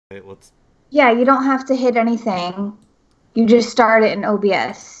Wait, let's... Yeah, you don't have to hit anything. You just start it in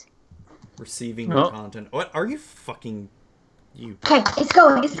OBS. Receiving your content. What? Are you fucking... You... Okay, it's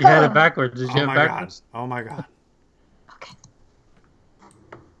going. It's going. You had it backwards. Did you have it backwards? God. Oh my god. Okay.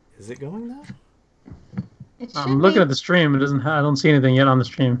 Is it going now? I'm looking at the stream. It doesn't. I don't see anything yet on the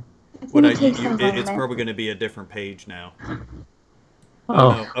stream. It's probably going to be a different page now.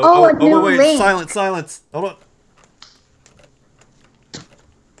 Oh. No. Wait. Link. Silence. Hold on.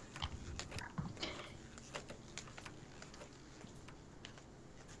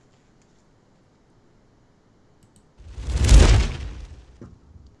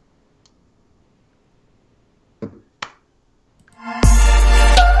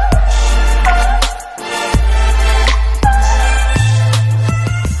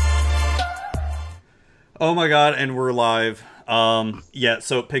 Oh my god, and we're live. Yeah,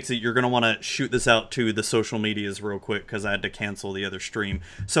 so Pixie, you're going to want to shoot this out to the social medias real quick because I had to cancel the other stream.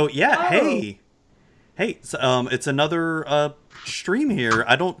 So, yeah, Hey, it's another stream here.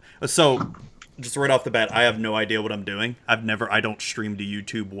 So, just right off the bat, I have no idea what I'm doing. I don't stream to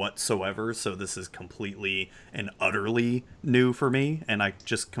YouTube whatsoever, so this is completely and utterly new for me, and I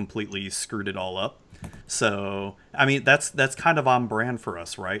just completely screwed it all up. So, I mean, that's kind of on brand for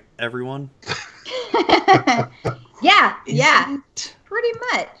us, right, everyone? Yeah, pretty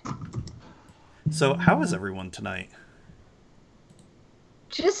much. So, how is everyone tonight?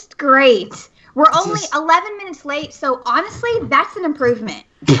 Just great. We're only 11 minutes late, so honestly, that's an improvement.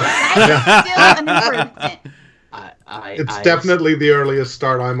 That is still an improvement. It's definitely the earliest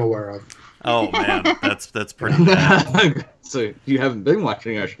start I'm aware of. Oh man, that's pretty bad. So you haven't been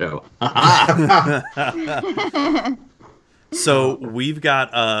watching our show. So we've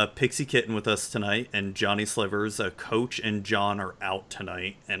got Pixie Kitten with us tonight, and Johnny Slivers. Coach and John are out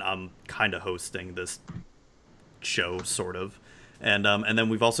tonight, and I'm kind of hosting this show, sort of. And then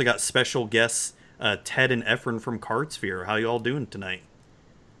we've also got special guests, Ted and Efren from Cardsphere. How you all doing tonight?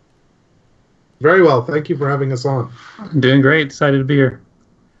 Very well. Thank you for having us on. I'm doing great. Excited to be here.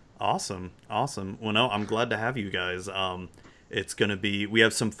 Awesome. Well, no, I'm glad to have you guys. It's gonna be. We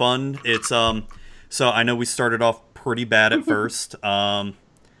have some fun. It's So I know we started off pretty bad at first, and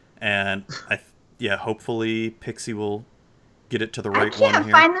hopefully Pixie will get it to the right one here. I can't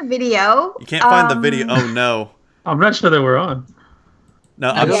find the video. You can't find the video. Oh no. I'm not sure that we're on.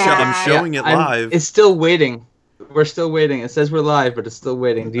 No, I'm showing it live. It's still waiting. We're still waiting. It says we're live, but it's still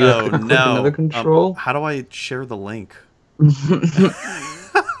waiting. Do you have to click another control? How do I share the link?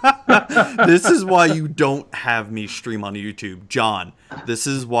 This is why you don't have me stream on YouTube, John. This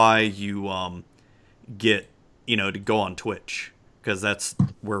is why you get to go on Twitch, because that's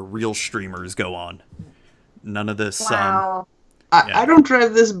where real streamers go on. None of this. Wow. I don't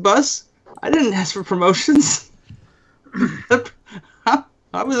drive this bus. I didn't ask for promotions.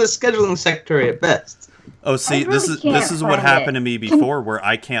 I was a scheduling secretary at best. Oh, see, this is what happened to me before, where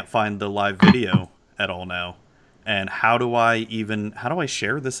I can't find the live video at all now. And how do I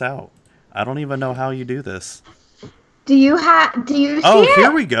share this out? I don't even know how you do this. Do you see it?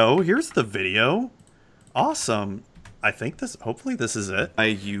 Here we go. Here's the video. Awesome. I think hopefully this is it.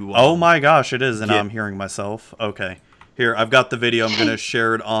 Oh my gosh, it is, and I'm hearing myself. Okay. Here, I've got the video. I'm going to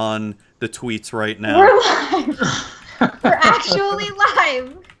share it on the tweets right now. We're live. We're actually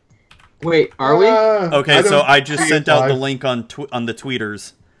live. Wait, are we? Okay, so I just sent out the link on the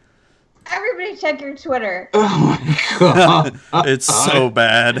tweeters. Everybody check your Twitter. Oh my god. It's so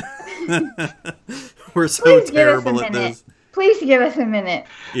bad. We're so terrible at this. Please give us a minute.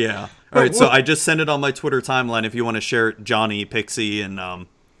 Yeah. All right, so I just sent it on my Twitter timeline if you want to share it, Johnny, Pixie, and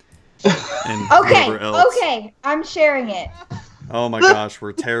whoever else. Okay, I'm sharing it. Oh my gosh,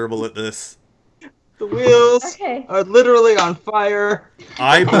 we're terrible at this. The wheels are literally on fire.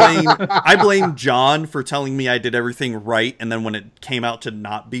 I blame John for telling me I did everything right, and then when it came out to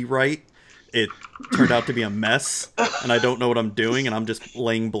not be right, it turned out to be a mess, and I don't know what I'm doing, and I'm just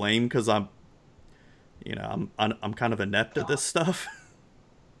laying blame because I'm kind of inept at this stuff.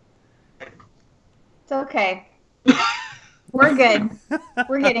 It's okay. We're good.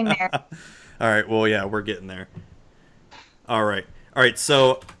 We're getting there. All right. Well, yeah, we're getting there. All right.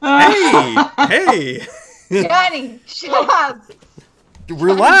 So, hey. Johnny, shut up.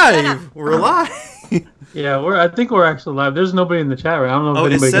 We're live. We're live. Yeah, I think we're actually live. There's nobody in the chat right? I don't know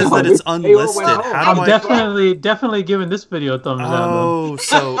if it says that it's unlisted. I'm definitely giving this video a thumbs down. Oh,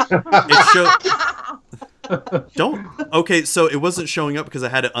 so it showed. Okay, so it wasn't showing up because I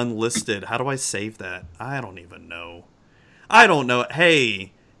had it unlisted. How do I save that? I don't even know.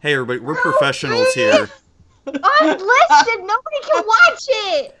 Hey, everybody, we're professionals here. Unlisted, nobody can watch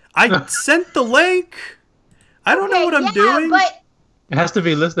it. I sent the link. I don't know what I'm doing. But It has to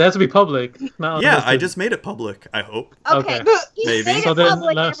be listed. It has to be public. Not yeah, unlisted. I just made it public. I hope. Okay. He Maybe. made So it then-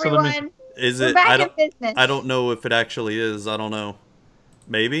 public, so let me- everyone. Is We're it? back in business. I don't know if it actually is. I don't know.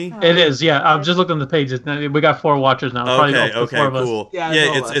 Maybe. It is. Yeah, I'm just looking at the pages. We got 4 watchers now. Probably Okay. all 4 of us. Cool. Yeah, Yeah,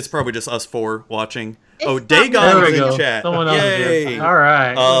 it's all it's us. probably just us 4 watching. It's Oh, not Dagon There is we in go. chat. Someone else is Yay. here. All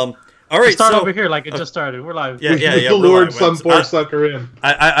right. All right. Start So over here like it just started. We're live. yeah. We We're lured live. some poor sucker in.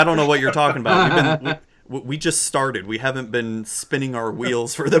 I don't know what you're talking about. We just started. We haven't been spinning our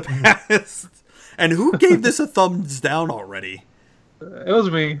wheels for the past. And who gave this a thumbs down already? It was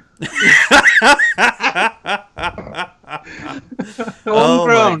me. Oh my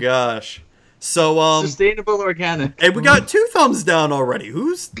Homegrown. gosh. So Sustainable organic. and we got 2 thumbs down already.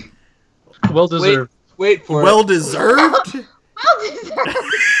 Who's Well deserved. Wait for well it. deserved? Well deserved.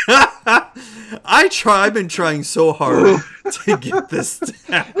 I've been trying so hard to get this to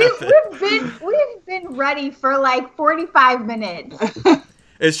happen. We've been ready for like 45 minutes.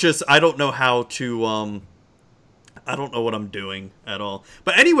 It's just I don't know how to I don't know what I'm doing at all.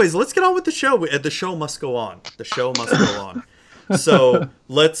 But anyways, let's get on with the show. The show must go on. The show must go on. So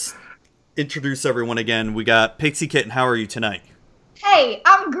let's introduce everyone again. We got Pixie Kitten. How are you tonight? Hey,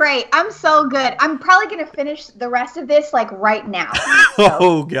 I'm great. I'm so good. I'm probably gonna finish the rest of this like right now. So,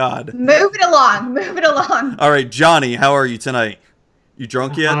 Oh God. move it along. Move it along. All right, Johnny. How are you tonight? You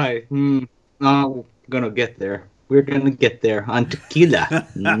drunk yet? Hi. No, gonna get there. We're gonna get there on tequila.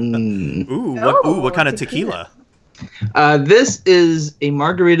 What kind of tequila? This is a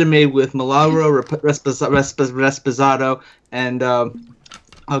margarita made with Milagro Reposado and a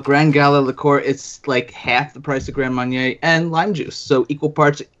Grand Gala liqueur. It's like half the price of Grand Marnier and lime juice, so equal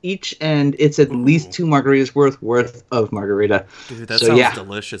parts each, and it's at least 2 margaritas worth of margarita. Dude, that So, sounds yeah.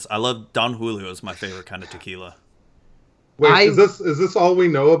 delicious. I love Don Julio is my favorite kind of tequila. Wait, is this all we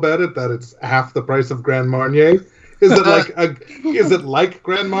know about it? That it's half the price of Grand Marnier? Is it like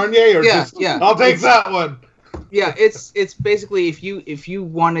Grand Marnier or Yeah, just? yeah. I'll take that one. Yeah, it's basically if you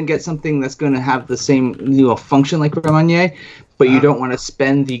want to get something that's going to have the same function like Grand Marnier, but you don't want to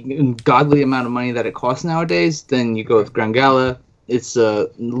spend the godly amount of money that it costs nowadays, then you go with Grand Gala. It's a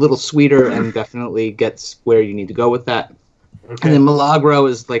little sweeter and definitely gets where you need to go with that. Okay. And then Milagro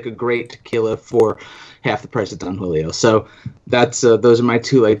is like a great tequila for half the price of Don Julio. So that's those are my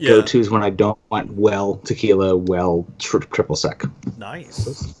 2 go-tos when I don't want tequila, triple sec. Nice.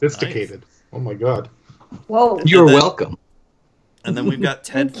 So sophisticated. Nice. Oh my God. Whoa. You're then- welcome. And then we've got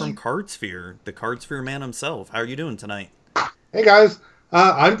Ted from Cardsphere, the Cardsphere man himself. How are you doing tonight? Hey guys,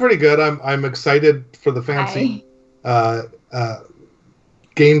 I'm pretty good. I'm excited for the fancy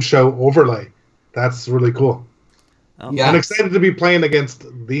game show overlay. That's really cool. Oh, Yeah. I'm excited to be playing against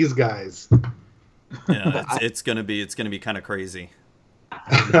these guys. Yeah, it's gonna be kind of crazy.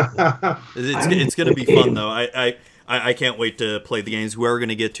 It's gonna be fun though. I can't wait to play the games. We're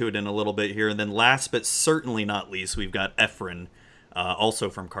gonna get to it in a little bit here, and then last but certainly not least, we've got Efren, also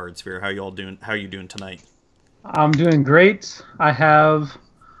from Cardsphere. How are you doing tonight? I'm doing great. I have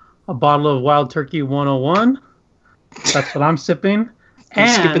a bottle of Wild Turkey 101. That's what I'm sipping. You're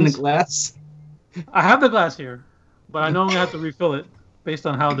skipping the And glass. I have the glass here, but I know I'm going to have to refill it based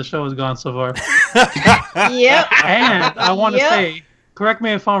on how the show has gone so far. Yep. And I want to Yep. say, correct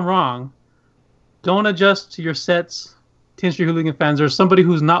me if I'm wrong, don't adjust your sets, 10th Street Hooligan fans. There's somebody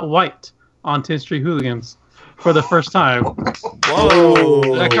who's not white on 10th Street Hooligans for the first time. Whoa!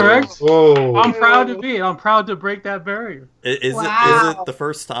 Is that correct? Whoa. I'm proud to be. I'm proud to break that barrier. Is Wow. it the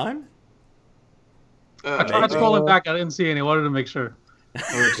first time? I tried scrolling back. I didn't see any. I wanted to make sure. You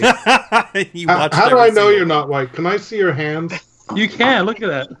How watched do every I know single you're one. not white? Can I see your hands? You can. Look at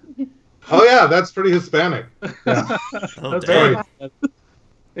that. Oh yeah, that's pretty Hispanic. Yeah. Oh, That's damn. right.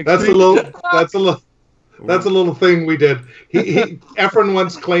 That's a little thing we did. Efren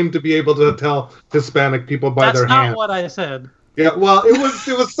once claimed to be able to tell Hispanic people by That's their not hands. what I said. Yeah, well, it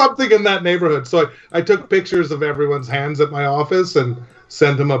was something in that neighborhood. So I took pictures of everyone's hands at my office and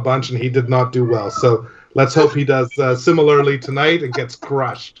sent him a bunch, and he did not do well. So let's hope he does similarly tonight and gets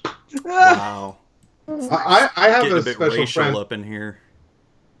crushed. Wow. I have Getting a a bit special racial friend. up in here.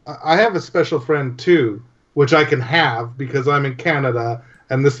 I have a special friend too, which I can have because I'm in Canada,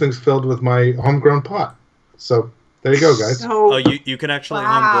 and this thing's filled with my homegrown pot. So there you go, guys. Oh, you can actually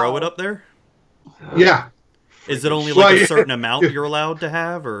home grow it up there? Yeah, Is it only Well, like a yeah. certain amount you're allowed to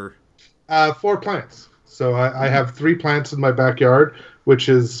have, or? 4 plants. So I have 3 plants in my backyard, which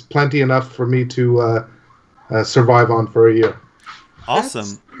is plenty enough for me to survive on for a year.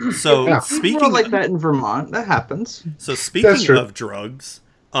 Awesome. So Yeah. speaking People like that in Vermont. That happens. So speaking true. of drugs,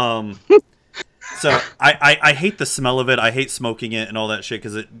 So I hate the smell of it. I hate smoking it and all that shit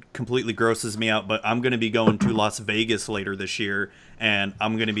because it completely grosses me out. But I'm going to be going to Las Vegas later this year, and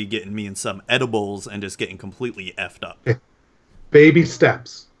I'm going to be getting me in some edibles and just getting completely effed up. Baby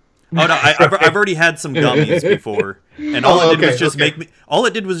steps. Oh no, I've already had some gummies before, and all it did was just make me. All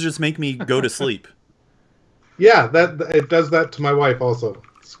it did was just make me go to sleep. Yeah, that it does that to my wife also.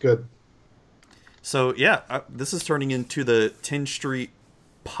 It's good. So yeah, this is turning into the 10th Street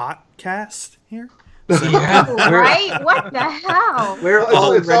podcast here. So, Right? What the hell? We're It's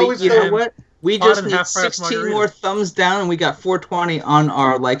already, always you know so- what? We Hot just and need half-price 16 margarita. more thumbs down, and we got 420 on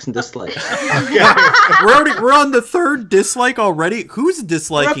our likes and dislikes. we're on the 3rd dislike already. Who's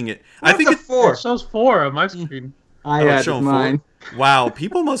disliking it? I think it's 4. It shows 4 on my screen. I oh, had showing mine. 4. Wow,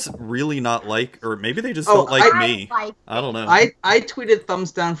 people must really not like, or maybe they just Oh, don't like I me. like I don't know. I tweeted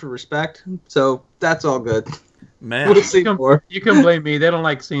thumbs down for respect, so that's all good. Man. We'll see more. You can blame me. They don't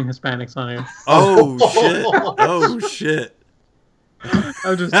like seeing Hispanics on here. Oh shit. Oh shit.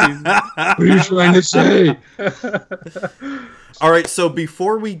 I'm just teasing. What are you trying to say? All right, so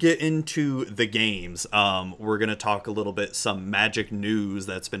before we get into the games, we're going to talk a little bit some Magic news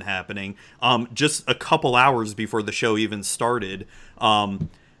that's been happening. Just a couple hours before the show even started,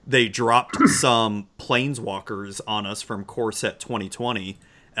 they dropped some Planeswalkers on us from Core Set 2020.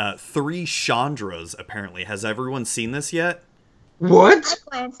 3 Chandras, apparently. Has everyone seen this yet? What?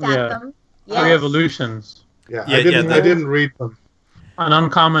 I glanced at Yeah. them. 3 Yes. evolutions. Yeah, Yeah, I didn't. yeah, I didn't read them. An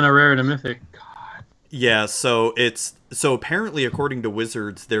uncommon, a rare, and a mythic. Yeah, so apparently according to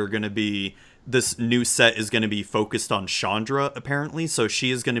Wizards, they're going to be this new set is going to be focused on Chandra apparently. So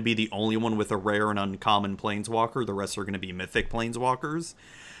she is going to be the only one with a rare and uncommon planeswalker. The rest are going to be mythic planeswalkers.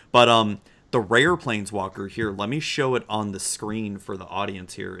 But the rare planeswalker here, let me show it on the screen for the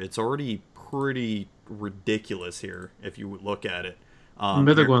audience here. It's already pretty ridiculous here if you look at it. The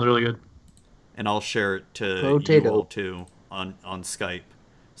mythic Here- one's really good. and I'll share it to you Potato. all too on Skype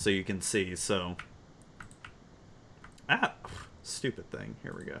so you can see. So stupid thing.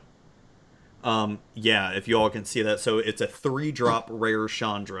 Here we go. Yeah, if you all can see that. So it's a 3-drop rare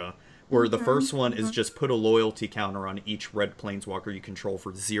Chandra, where the first one is just put a loyalty counter on each red planeswalker you control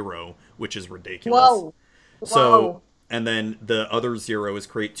for 0, which is ridiculous. Whoa. So, and then the other 0 is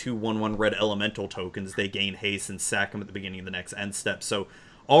create 2 1/1 red elemental tokens. They gain haste and sack them at the beginning of the next end step. So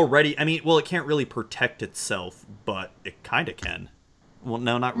already, I mean, well, it can't really protect itself, but it kind of can. Well,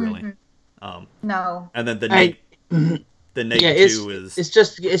 no, not really. No. And then I- the neg Yeah, 2 is it's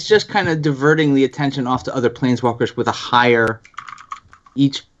just kind of diverting the attention off to other planeswalkers with a higher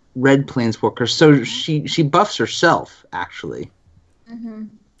each red planeswalker. So she buffs herself actually.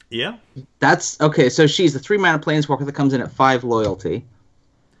 yeah. That's okay. So she's the 3-mana planeswalker that comes in at 5 loyalty.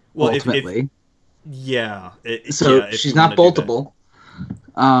 Well, ultimately, yeah. so yeah, if she's you not wanna do that.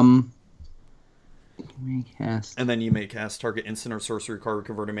 boltable. Cast. And then you may cast target instant or sorcery card,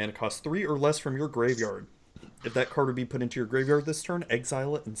 convert a mana cost 3 or less from your graveyard. If that card would be put into your graveyard this turn,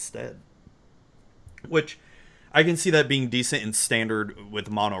 exile it instead. Which, I can see that being decent in standard with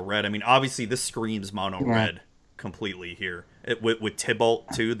mono red. I mean, obviously this screams mono red completely here. With Tibalt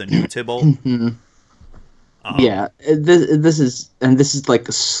too, the new Tibalt. Yeah, this is like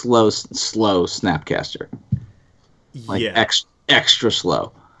a slow Snapcaster, like yeah, extra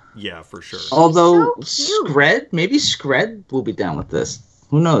slow. yeah, for sure. Although so cute. Skred will be down with this.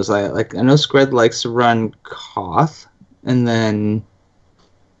 Who knows? I know Skred likes to run Koth, and then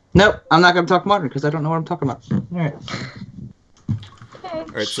nope, I'm not going to talk modern because I don't know what I'm talking about. All right. Okay. All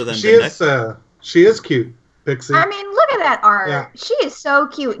right, so then She is cute, Pixie. I mean, look at that art. Yeah. She is so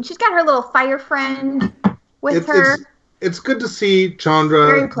cute. And she's got her little fire friend with It's- her. It's good to see Very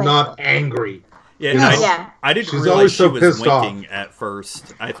Chandra playful. not angry. Yeah, Yeah. Yeah. I didn't She's realize always she so was pissed off. winking at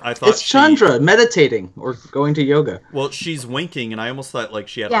first. I thought It's she, Chandra meditating or going to yoga. Well, she's winking, and I almost thought like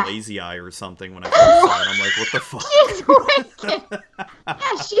she had Yeah. a lazy eye or something when I first saw it. I'm like, what the fuck? She's winking.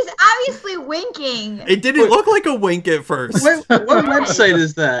 Yeah, she's obviously winking. It didn't look like a wink at first. What website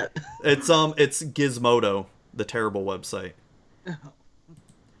is that? It's Gizmodo, the terrible website.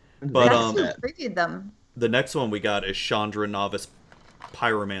 But That's who that. previewed them. the next one we got is Chandra Novice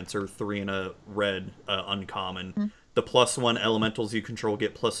Pyromancer, 3 and a red, uncommon. The +1 elementals you control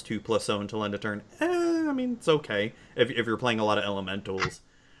get +2/+0 until end of turn. I mean, it's okay if you're playing a lot of elementals.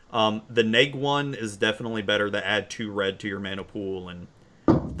 The neg 1 is definitely better. That add 2 red to your mana pool, and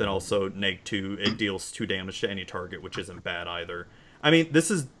then also neg 2, it deals 2 damage to any target, which isn't bad either. I mean,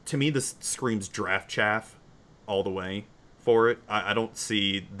 to me, this screams draft chaff all the way for it. I don't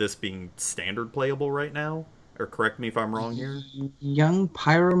see this being standard playable right now. Or correct me if I'm wrong here. Young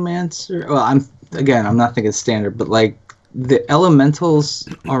Pyromancer. Well, I'm not thinking standard, but like the elementals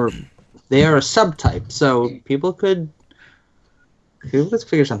are they are a subtype, so people could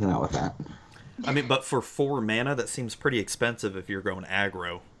figure something out with that. I mean, but for 4 mana, that seems pretty expensive if you're going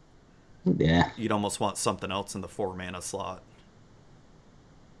aggro. Yeah. You'd almost want something else in the 4 mana slot.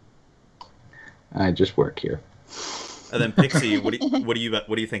 I just work here. And then Pixie, what do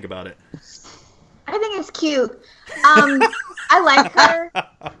you think about it? I think it's cute. I like her.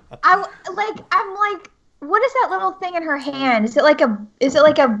 I'm like, what is that little thing in her hand? Is it like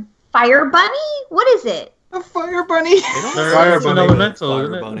a fire bunny? What is it? A fire bunny. Fire It's an bunny. elemental, Fire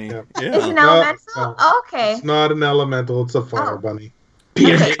isn't it? bunny. Yeah. Yeah. It's an No, elemental? no. Oh, okay. It's not an elemental. It's a fire Oh. bunny.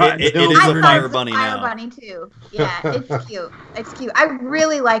 It is I a thought fire it's bunny fire now. bunny too. Yeah, it's cute. It's cute. I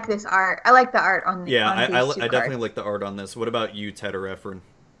really like this art. I like the art on the Yeah, on I these two definitely cards. like the art on this. What about you, Ted or Efren?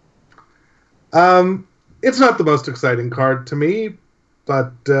 It's not the most exciting card to me,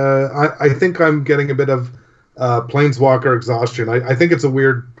 but I think I'm getting a bit of Planeswalker exhaustion. I think it's a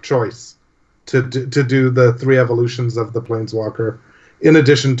weird choice to do the 3 evolutions of the Planeswalker, in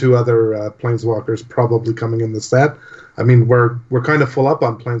addition to other Planeswalkers probably coming in the set. I mean, we're kind of full up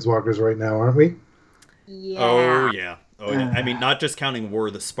on Planeswalkers right now, aren't we? Yeah. Oh yeah. Oh yeah. I mean, not just counting War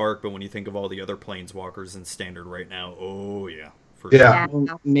of the Spark, but when you think of all the other Planeswalkers in Standard right now, oh yeah. For Yeah. sure.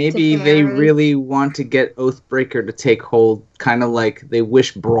 Yeah. Maybe To they carry. really want to get Oathbreaker to take hold, kind of like they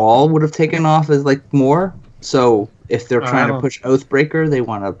wish Brawl would have taken off as like more. So if they're trying to Wow. push Oathbreaker, they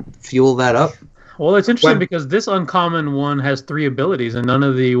want to fuel that up. Well, it's interesting When- because this uncommon one has 3 abilities, and none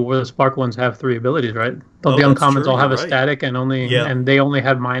of the War of the Spark ones have 3 abilities, right? Don't Oh, the that's uncommons true, all have a you're right. static and they only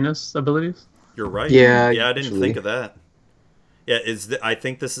had minus abilities? You're right. Yeah, Yeah, I didn't actually. think of that. Yeah, I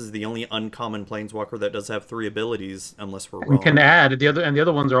think this is the only uncommon Planeswalker that does have 3 abilities, unless we're wrong. And can add the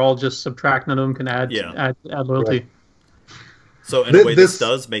other ones are all just subtract. None of them can add Yeah. add loyalty. Right. So in a way, this This-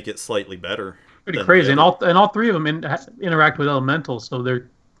 does make it slightly better. Pretty than crazy, the and other- all 3 of them interact with elementals, so they're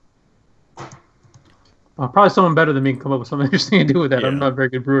probably someone better than me can come up with something interesting to do with that. Yeah. I'm not a very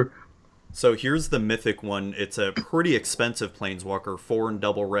good brewer. So here's the mythic one. It's a pretty expensive Planeswalker, 4 and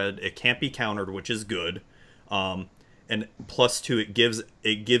double red. It can't be countered, which is good. And +2,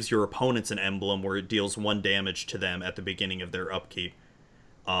 it gives your opponents an emblem where it deals 1 damage to them at the beginning of their upkeep,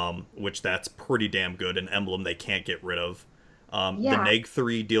 which that's pretty damn good. An emblem they can't get rid of. The Yeah.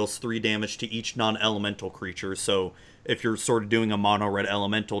 -3 deals 3 damage to each non-elemental creature. So if you're sort of doing a mono-red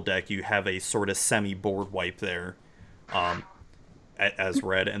elemental deck, you have a sort of semi-board wipe there. As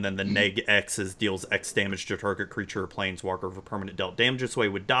red, and then the -X deals X damage to target creature or planeswalker for permanent dealt damage. This way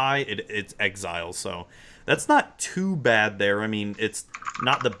would die. It's exile, so that's not too bad there. I mean, it's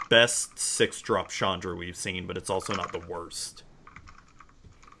not the best 6-drop Chandra we've seen, but it's also not the worst.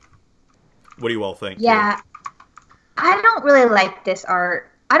 What do you all think? Yeah. I don't really like this art.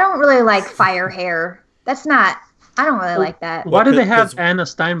 I don't really like fire hair. That's not. I don't really like that. Why did they have 'cause- Anna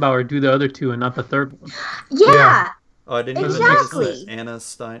Steinbauer do the other 2 and not the third one? Yeah. Yeah. Oh, I didn't Exactly. even notice that. Anna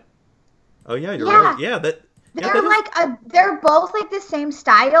Stein. Oh yeah, you're Yeah. right. Yeah, that. Yeah, They're that is- they're both like the same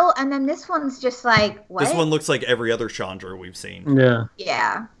style, and then this one's just like what? This one looks like every other Chandra we've seen. Yeah.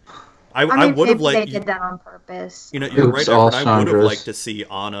 Yeah. I mean, would have maybe they liked. did that on purpose. You know, you're Oops, right, all Everett. I would have Chandras. liked to see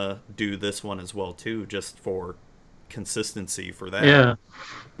Anna do this one as well too, just for consistency for that. Yeah.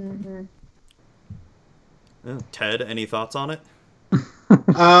 Hmm. Ted, any thoughts on it?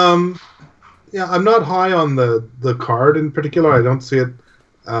 Yeah, I'm not high on the card in particular. I don't see it.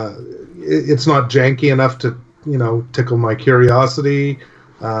 It's not janky enough to tickle my curiosity.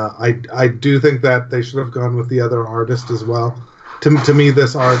 I do think that they should have gone with the other artist as well. To me,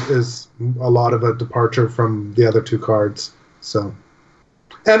 this art is a lot of a departure from the other 2 cards. So,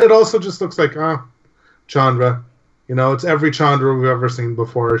 and it also just looks like Chandra. It's every Chandra we've ever seen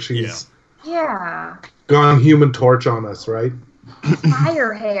before. She's Yeah. gone Human Torch on us, right?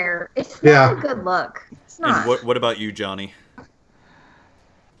 Fire hair. It's Yeah. not a good look. It's And not. what about you, Johnny?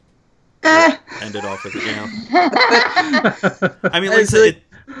 Eh. End it off with it, I mean, like I It's said, like-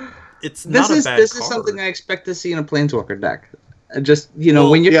 it's This not is a bad this card. is something I expect to see in a Planeswalker deck. Just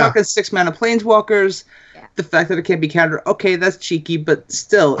when you're yeah. talking 6 mana Planeswalkers, Yeah. the fact that it can't be countered, okay, that's cheeky, but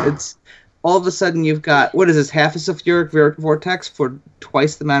still, it's all of a sudden you've got what is this, half a Sulfuric Vortex for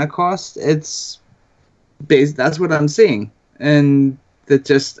twice the mana cost? It's that's what I'm seeing, and that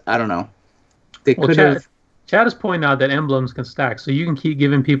just I don't know. They Well, could have. Chad is pointing out that emblems can stack, so you can keep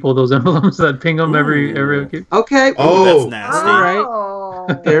giving people those emblems that ping them every. Okay. Oh. That's nasty. Oh.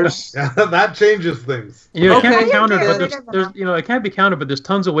 There's Yeah, that changes things. You know, it can't Okay. be countered, but Yeah. there's it can't be countered, but there's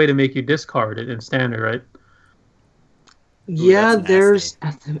tons of way to make you discard it in standard, right? yeah. that's There's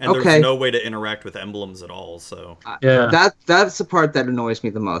And okay. there's no way to interact with emblems at all, so... Yeah. That's the part that annoys me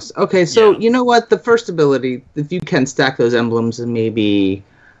the most. Okay, so Yeah. you know what? The first ability, if you can stack those emblems and maybe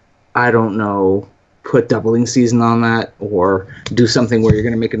I don't know, put doubling season on that, or do something where you're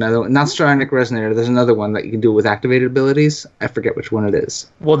going to make another one. Not Psionic Resonator. There's another one that you can do with activated abilities. I forget which one it is.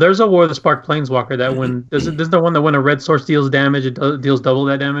 Well, there's a War of the Spark Planeswalker that when isn't the one that when a red source deals damage, it deals double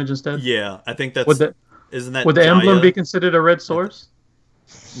that damage instead. Yeah, I think that's. Isn't that? Would the Jaya? emblem be considered a red source?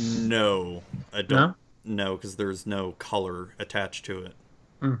 No, I don't. No, because there's no color attached to it.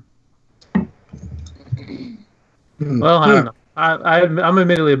 Well, I don't know. I'm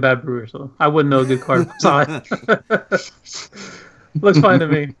admittedly a bad brewer, so I wouldn't know a good card. Sorry. Looks fine to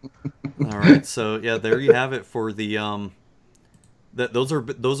me. All right, so yeah, there you have it for the those are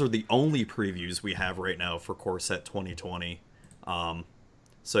the only previews we have right now for Core Set 2020.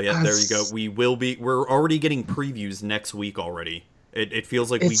 So yeah, there you go. We're already getting previews next week already. It feels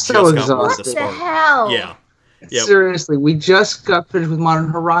like we just got War of the What the Spark. hell? Yeah. Yep. Seriously, we just got finished with Modern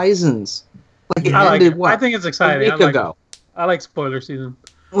Horizons. Like it ended, what? I think it's exciting. A week ago. I like spoiler season.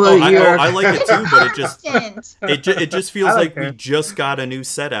 Well, I like it too, but it just feels like her. we just got a new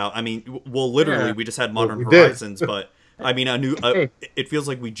set out. I mean, well, literally, we just had Modern we did. Horizons, but I mean, it feels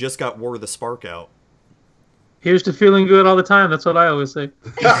like we just got War of the Spark out. Here's to feeling good all the time. That's what I always say.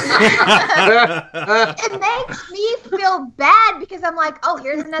 It makes me feel bad because I'm like, oh,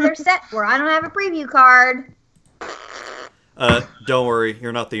 here's another set where I don't have a preview card. Don't worry,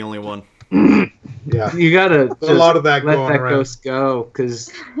 you're not the only one. Yeah. You gotta There's a lot of that let going that around. ghost go,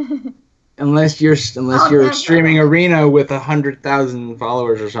 because unless you're no. streaming Arena with 100,000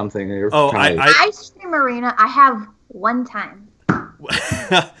 followers or something, you're Oh, kinda- I stream Arena. I have one time.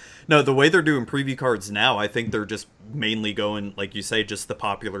 No, the way they're doing preview cards now, I think they're just mainly going, like you say, just the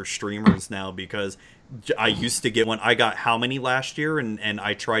popular streamers now, because I used to get one. I got how many last year, and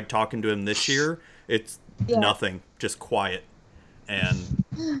I tried talking to him this year. It's nothing, just quiet. And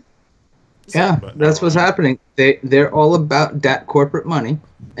yeah, that's what's happening. They're all about that corporate money,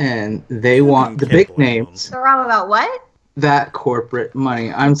 and they want the big names. They're all about what? That corporate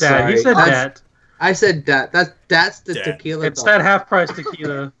money. I'm Dad, sorry. he said that. I said that. That's the Dad. tequila. It's that half price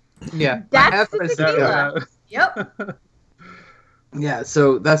tequila. Yeah. That's half the price tequila. Yep. Yeah,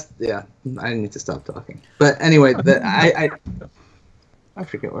 so that's I need to stop talking. But anyway, I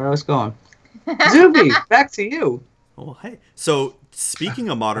forget where I was going. Zuby, back to you. Oh, hey. So, speaking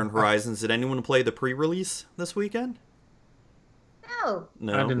of Modern Horizons, did anyone play the pre-release this weekend? No.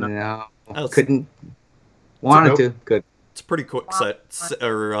 No. I did not. No, Oh, couldn't. Wanted nope. to. Good. It's a pretty quick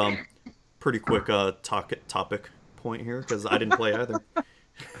pretty quick topic point here, because I didn't play either.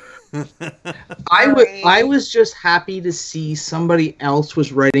 I was just happy to see somebody else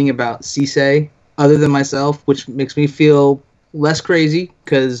was writing about Sisei other than myself, which makes me feel less crazy,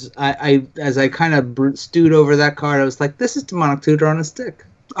 because I as I kind of stewed over that card, I was like, this is Demonic Tutor on a stick.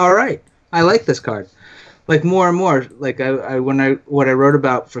 All right, I like this card. Like more and more, like what I wrote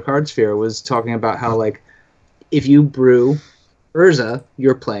about for Cardsphere was talking about how, like, if you brew Urza,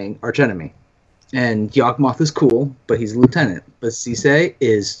 you're playing Archenemy. And Yawgmoth is cool, but he's a lieutenant. But Sisei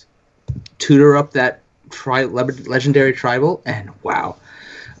is tutor up that legendary tribal, and wow,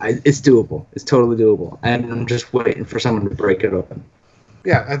 it's doable. It's totally doable. And I'm just waiting for someone to break it open.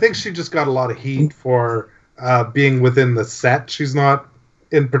 Yeah, I think she just got a lot of heat for being within the set. She's not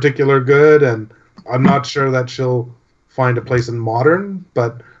in particular good, and I'm not sure that she'll find a place in Modern,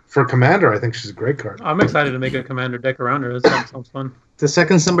 but for Commander, I think she's a great card. I'm excited to make a commander deck around her. That sounds fun. The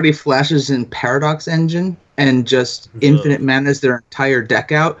second somebody flashes in Paradox Engine and just infinite manas their entire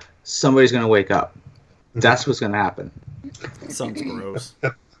deck out, somebody's going to wake up. That's what's going to happen. Sounds gross.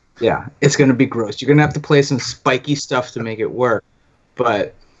 Yeah, it's going to be gross. You're going to have to play some spiky stuff to make it work.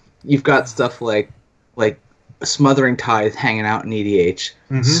 But you've got stuff like Smothering Tithe hanging out in EDH.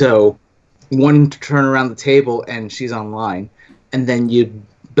 Mhm. So one turn around the table and she's online. And then you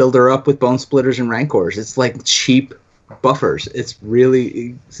build her up with Bone Splitters and Rancors. It's like cheap buffers. It's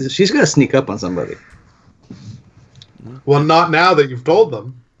really... She's going to sneak up on somebody. Well, not now that you've told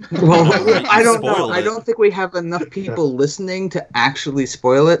them. Well, I don't know. Spoiled I it. don't think we have enough people listening to actually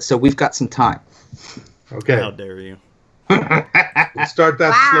spoil it, so we've got some time. Okay. How dare you? Start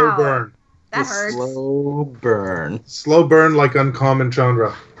that Wow. slow burn. That The hurts. slow burn. Slow burn like Uncommon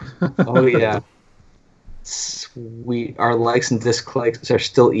Chandra. Oh yeah. Sweet. Our likes and dislikes are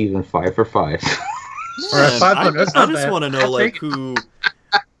still even 5 for 5. Or at Man, 500, that's I not just bad. want to know, I'll like, take it. who...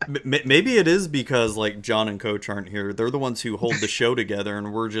 Maybe it is because, like, John and Coach aren't here. They're the ones who hold the show together,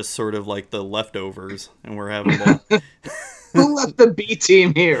 and we're just sort of like the leftovers, and we're having to... Who left the B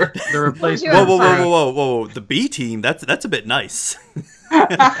team here? The replacement. Whoa, whoa, whoa, whoa, whoa, whoa! The B team, that's a bit nice. We're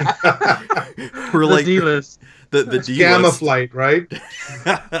The like D-list. the D Gamma list. Flight, right?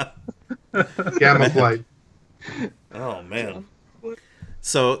 Gamma Flight. Oh man.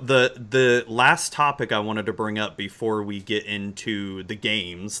 So the last topic I wanted to bring up before we get into the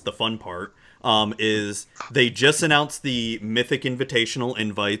games, the fun part, is they just announced the Mythic Invitational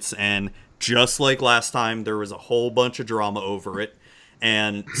invites, and just like last time, there was a whole bunch of drama over it.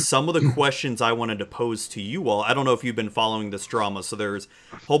 And some of the questions I wanted to pose to you all, I don't know if you've been following this drama, so there's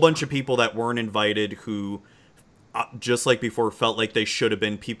a whole bunch of people that weren't invited who, just like before, felt like they should have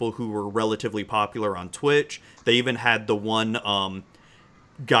been, people who were relatively popular on Twitch. They even had the one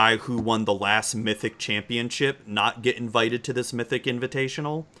guy who won the last Mythic Championship not get invited to this Mythic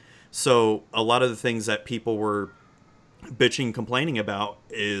Invitational. So a lot of the things that people were bitching, complaining about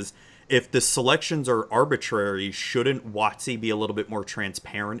is, if the selections are arbitrary, shouldn't WotC be a little bit more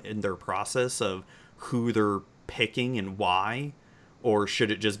transparent in their process of who they're picking and why? Or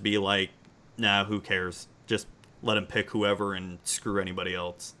should it just be like, nah, who cares? Just let them pick whoever and screw anybody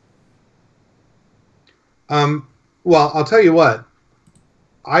else? Well, I'll tell you what.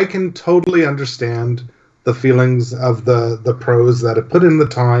 I can totally understand the feelings of the pros that have put in the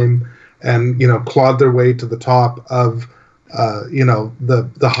time and, clawed their way to the top of,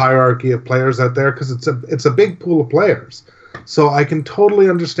 the hierarchy of players out there, because it's a big pool of players. So I can totally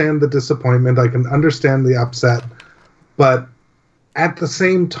understand the disappointment. I can understand the upset. But at the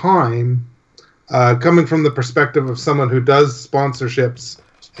same time, coming from the perspective of someone who does sponsorships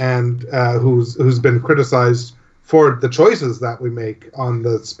and who's been criticized for the choices that we make on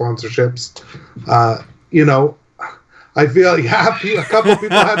the sponsorships, I feel a couple of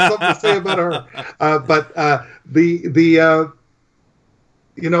people had something to say about her, but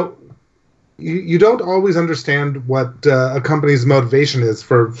you don't always understand what a company's motivation is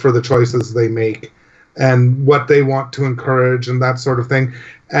for the choices they make and what they want to encourage and that sort of thing.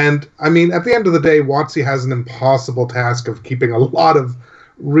 And I mean, at the end of the day, WotC has an impossible task of keeping a lot of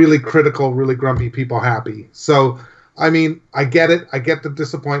really critical, really grumpy people happy. So, I mean, I get it. I get the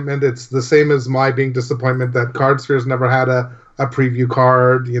disappointment. It's the same as my being disappointment that Cardsphere's never had a preview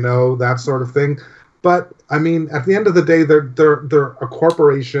card, that sort of thing. But I mean, at the end of the day, they're a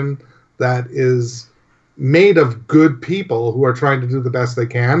corporation that is made of good people who are trying to do the best they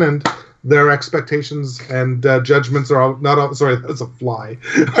can, and their expectations and judgments are not all, sorry, that's a fly,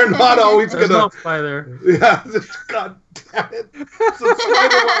 are not always There's gonna. no fly there. Yeah, God damn it! Some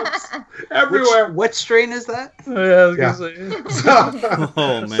spider webs everywhere. What strain is that? Oh, yeah, I was gonna say. So,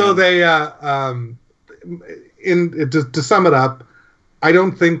 Oh, man. so they, to sum it up, I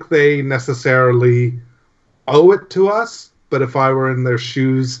don't think they necessarily owe it to us. But if I were in their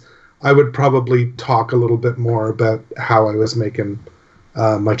shoes, I would probably talk a little bit more about how I was making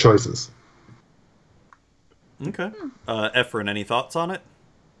my choices. Okay. Efren, any thoughts on it?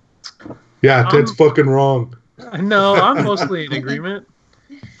 Yeah, it's fucking wrong. No, I'm mostly in agreement.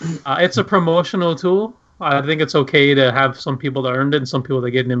 It's a promotional tool. I think it's okay to have some people that earned it and some people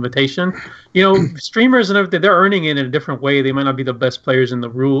that get an invitation. Streamers and everything, they're earning it in a different way. They might not be the best players in the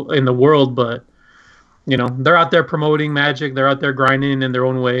world, but they're out there promoting Magic. They're out there grinding in their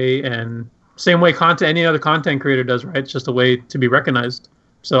own way, and same way any other content creator does, right? It's just a way to be recognized.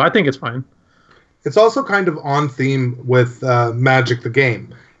 So I think it's fine. It's also kind of on theme with Magic the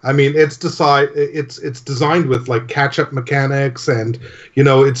game. I mean, it's designed with like catch-up mechanics, and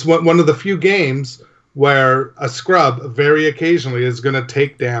it's one of the few games where a scrub very occasionally is going to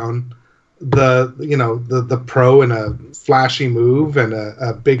take down the pro in a flashy move and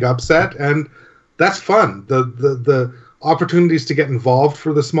a big upset, and that's fun. The opportunities to get involved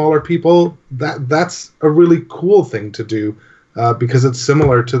for the smaller people, that's a really cool thing to do, because it's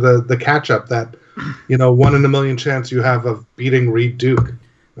similar to the catch-up that 1 in a million chance you have of beating Reed Duke,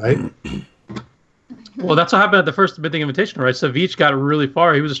 right? Well, that's what happened at the first Mythic Invitational, right? Savich got really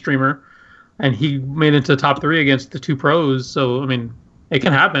far. He was a streamer, and he made it to the top 3 against the 2 pros. So, I mean, it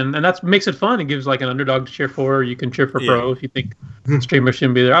can happen, and that makes it fun. It gives like an underdog to cheer for. Or you can cheer for pro if you think streamers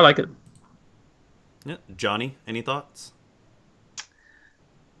shouldn't be there. I like it. Yeah. Johnny, any thoughts?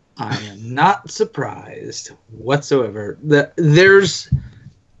 I am not surprised whatsoever.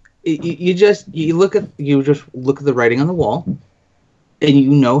 You just look at the writing on the wall,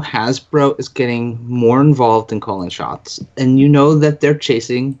 and Hasbro is getting more involved in calling shots, and that they're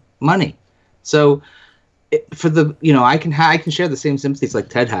chasing money. So I can share the same sympathies like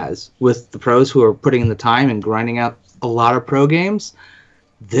Ted has with the pros who are putting in the time and grinding out a lot of pro games.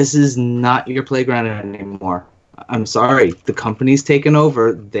 This is not your playground anymore. I'm sorry. The company's taken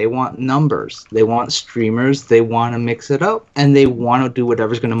over. They want numbers. They want streamers. They want to mix it up, and they want to do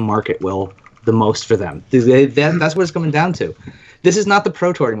whatever's going to market well the most for them. That's what it's coming down to. This is not the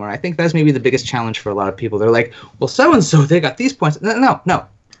Pro Tour anymore. I think that's maybe the biggest challenge for a lot of people. They're like, well, so-and-so, they got these points. No.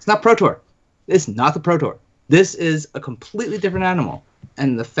 It's not Pro Tour. It's not the Pro Tour. This is a completely different animal.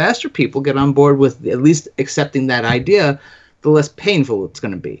 And the faster people get on board with at least accepting that idea, the less painful it's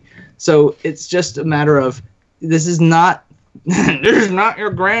going to be. So it's just a matter of, this is not this is not your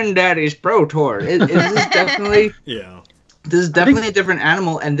granddaddy's Pro Tour. It is definitely this is definitely a different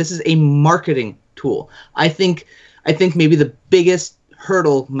animal, and this is a marketing tool. I think maybe the biggest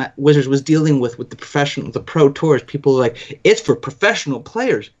hurdle Wizards was dealing with the Pro Tours, people were like, it's for professional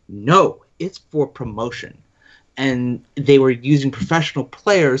players. No, it's for promotion. And they were using professional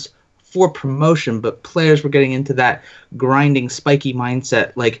players for promotion, but players were getting into that grinding, spiky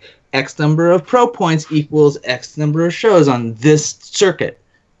mindset, like X number of pro points equals X number of shows on this circuit.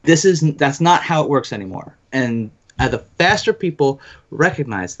 That's not how it works anymore. And the faster people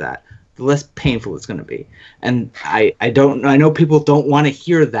recognize that, the less painful it's going to be. And I know people don't want to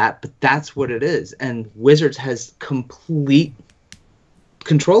hear that, but that's what it is. And Wizards has complete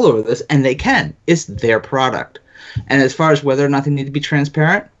control over this, and they can. It's their product. And as far as whether or not they need to be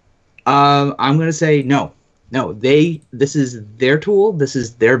transparent, I'm going to say no. No, this is their tool. This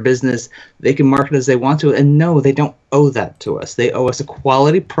is their business. They can market as they want to. And no, they don't owe that to us. They owe us a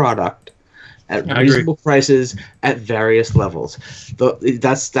quality product at reasonable prices at various levels.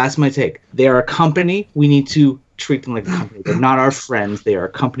 That's my take. They are a company. We need to treat them like a company. They're not our friends. They are a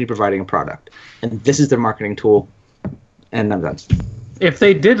company providing a product. And this is their marketing tool. And I'm done. If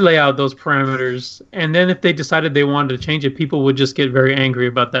they did lay out those parameters, and then if they decided they wanted to change it, people would just get very angry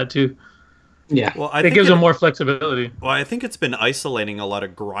about that too. Yeah, well, it gives them more flexibility. Well, I think it's been isolating a lot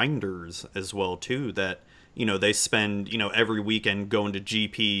of grinders as well too. That they spend every weekend going to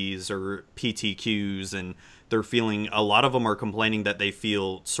GPs or PTQs, and they're feeling, a lot of them are complaining that they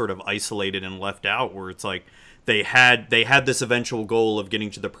feel sort of isolated and left out. Where it's like they had this eventual goal of getting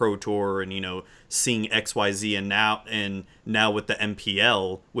to the Pro Tour and seeing XYZ, and now with the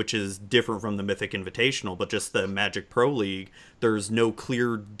MPL, which is different from the Mythic Invitational, but just the Magic Pro League, there's no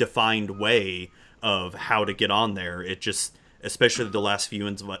clear defined way of how to get on there. It just, especially the last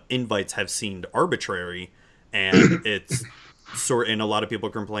few invites have seemed arbitrary, and it's and a lot of people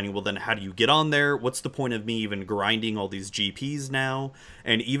are complaining, well, then how do you get on there? What's the point of me even grinding all these GPs now?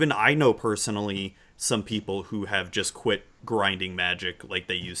 And even I know personally some people who have just quit grinding Magic like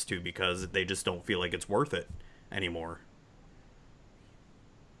they used to because they just don't feel like it's worth it anymore.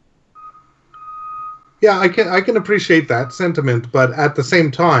 Yeah, I can appreciate that sentiment, but at the same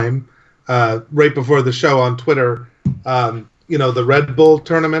time, right before the show on Twitter, the Red Bull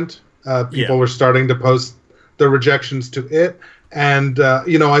tournament, people were starting to post their rejections to it, and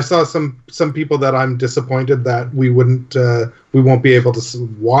I saw some people that I'm disappointed that we won't be able to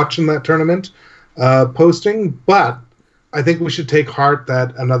watch in that tournament posting, but I think we should take heart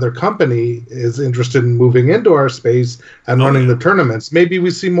that another company is interested in moving into our space and running the tournaments. Maybe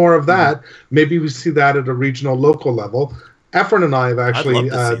we see more of that. Maybe we see that at a regional, local level. Efren and I have actually...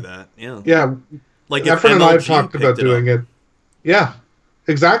 I'd love to see that, yeah. Yeah. Like Efren and I have talked about doing it. Yeah,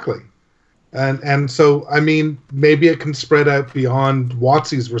 exactly. And so, I mean, maybe it can spread out beyond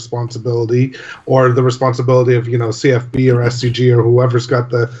WotC's responsibility or the responsibility of, CFB or SCG or whoever's got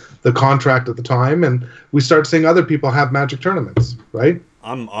the contract at the time, and we start seeing other people have Magic tournaments, right?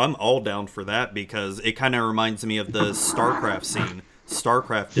 I'm all down for that, because it kind of reminds me of the StarCraft scene.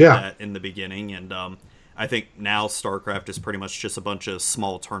 StarCraft did that in the beginning, and I think now StarCraft is pretty much just a bunch of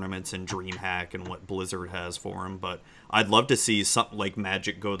small tournaments in DreamHack and what Blizzard has for them, but I'd love to see something like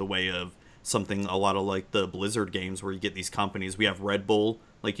Magic go the way of something a lot of like the Blizzard games, where you get these companies. We have Red Bull,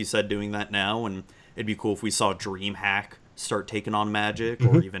 like you said, doing that now, and it'd be cool if we saw DreamHack start taking on Magic,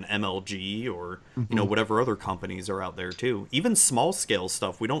 or even MLG, or whatever other companies are out there too. Even small scale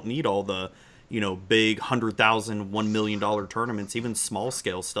stuff. We don't need all the big $100,000, $1 million tournaments. Even small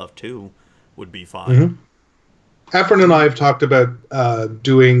scale stuff too would be fine. Efren and I have talked about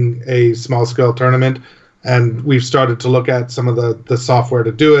doing a small scale tournament, and we've started to look at some of the software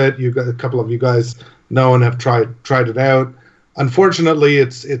to do it. A couple of you guys know and have tried it out. Unfortunately,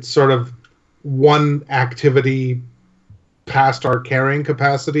 it's sort of one activity past our carrying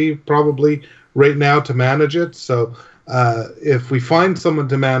capacity probably right now to manage it. So if we find someone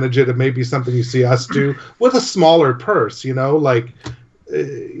to manage it, it may be something you see us do with a smaller purse, maybe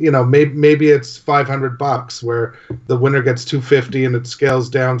it's $500 where the winner gets $250 and it scales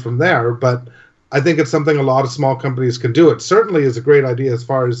down from there. But I think it's something a lot of small companies can do. It certainly is a great idea as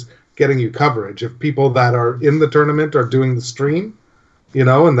far as getting you coverage. If people that are in the tournament are doing the stream,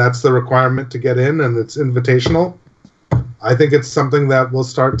 and that's the requirement to get in, and it's invitational, I think it's something that we'll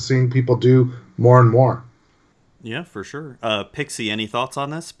start seeing people do more and more. Yeah, for sure. Pixie, any thoughts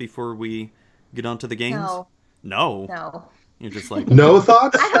on this before we get on to the games? No. No. You're just like... No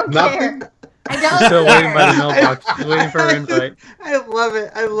thoughts? I don't Nothing? care. I don't Still waiting by the care. mailbox. She's waiting for her invite. I love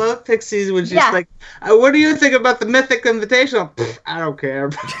it. I love Pixies when she's Yeah. like, "What do you think about the Mythic Invitational?" Pfft, I don't care.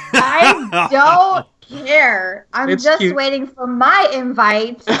 I don't care. I'm It's just cute. waiting for my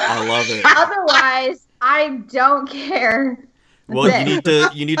invite. I love it. Otherwise, I don't care. Well, That's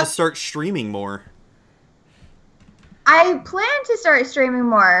it. you need to start streaming more. I plan to start streaming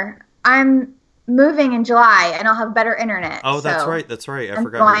more. I'm moving in July, and I'll have better internet. Oh, that's so right. That's right. I I'm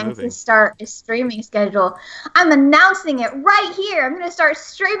forgot you're going moving. to start a streaming schedule. I'm announcing it right here. I'm going to start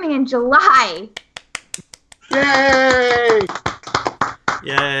streaming in July. Yay!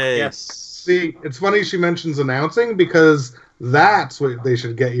 Yay. Yes. See, it's funny she mentions announcing because that's what they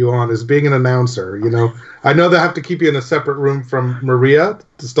should get you on is being an announcer. You know, I know they have to keep you in a separate room from Maria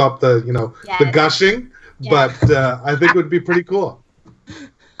to stop the the Yes. gushing, Yes. but I think it would be pretty cool. Yeah.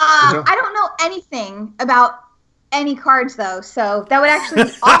 I don't know anything about any cards, though, so that would actually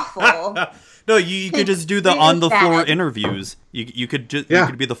be awful. No, you could just do the Really on the floor bad. interviews. You could just Yeah. you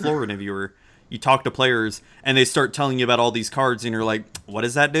could be the floor interviewer. You talk to players and they start telling you about all these cards and you're like, "What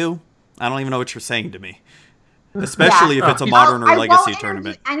does that do? I don't even know what you're saying to me." Especially if it's a modern or I legacy won't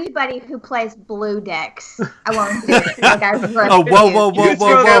tournament. interview anybody who plays blue decks. I won't do it. Like I Oh, whoa. You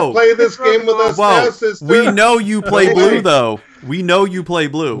can't play this game with us now, Whoa. sister. We know you play No blue way. though. We know you play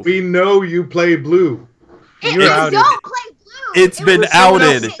blue. We know you play blue. You're I outed. don't play blue. It's It been was someone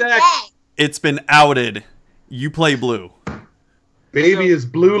outed. else's deck. It's been outed. You play blue. Baby is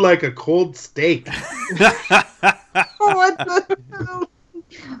blue like a cold steak. What the hell?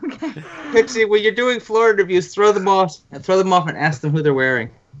 Pixie, when you're doing floor interviews, throw them off and ask them who they're wearing.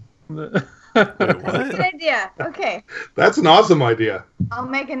 Wait, Good what? idea. Okay, That's an awesome idea. I'll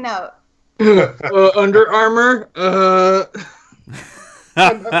make a note. Under Armour. No,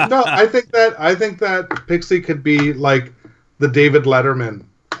 I think that Pixie could be like the David Letterman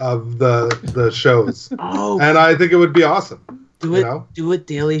of the shows, Oh, and I think it would be awesome. do you it. know? Do it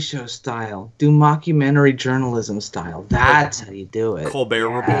Daily Show style. Do mockumentary journalism style. That's how you do it. Colbert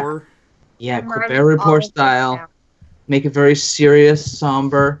Report. Yeah, I'm writing Colbert all Report of this style. down. Make it very serious,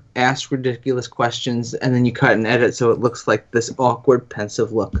 somber, ask ridiculous questions, and then you cut and edit so it looks like this awkward,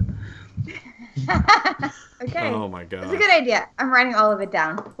 pensive look. Okay, Oh my god. that's a good idea. I'm writing all of it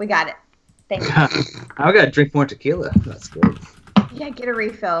down. We got it. Thank you. I gotta drink more tequila. That's good. Yeah, get a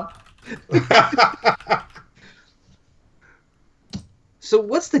refill. So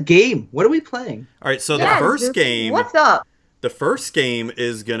what's the game? What are we playing? All right, so Yes, the first dude, game What's up? The first game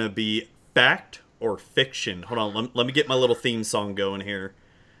is gonna be fact or fiction. Hold on, let me get my little theme song going here.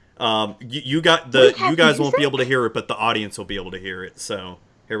 You got We have you guys won't be music? able to hear it, but the audience will be able to hear it. So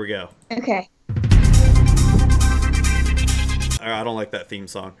here we go. Okay. All right, I don't like that theme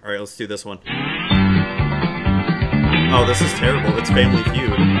song. All right, let's do this one. Oh, this is terrible. It's Family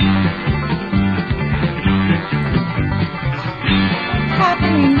Feud.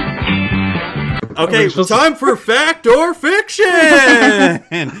 Happening. Okay, time for fact or fiction.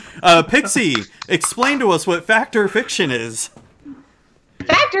 Pixie, explain to us what fact or fiction is.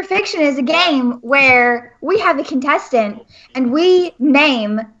 Fact or fiction is a game where we have a contestant and we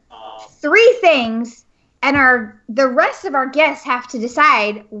name 3 things, and the rest of our guests have to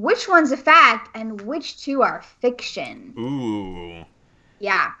decide which one's a fact and which 2 are fiction. Ooh.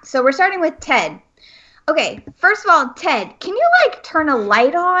 Yeah. So we're starting with Ted. Okay, first of all, Ted, can you turn a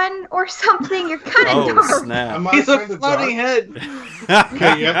light on or something? You're kind of Oh dark. snap. Am I He's a kinda floating dark? head.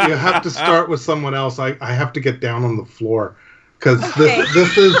 Okay, you have to start with someone else. I have to get down on the floor because Okay.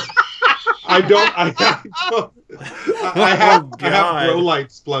 this is. I have God. grow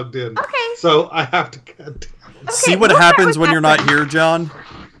lights plugged in, Okay. so I have to get down. See what we'll start happens with when that you're not first. here, John?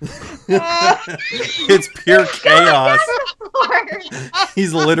 It's pure chaos.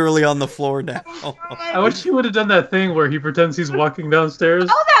 He's literally on the floor now. I wish he would have done that thing where he pretends he's walking downstairs.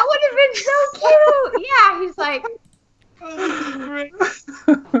 Oh, that would have been so cute. Yeah, he's like,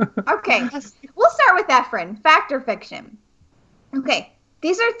 okay, we'll start with Efren. Fact or fiction? Okay,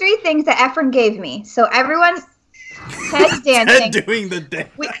 these are 3 things that Efren gave me. So everyone, Ted's dancing. Ted doing the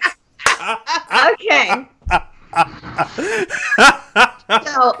dance. Okay.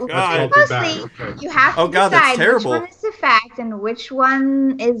 So, God. mostly, you have to Oh, God, that's decide which terrible. one is the fact and which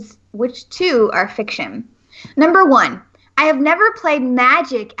 2 are fiction. Number 1, I have never played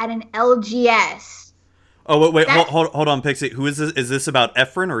Magic at an LGS. Oh wait, That's- hold on, Pixie. Who is this? Is this about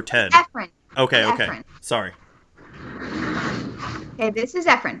Efren or Ted? Efren. Okay, Efren. Sorry. Okay, this is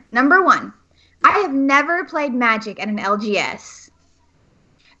Efren. Number 1, I have never played Magic at an LGS.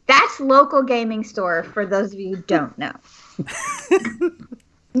 That's local gaming store, for those of you who don't know.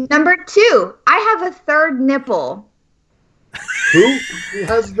 Number 2, I have a 3rd nipple. Who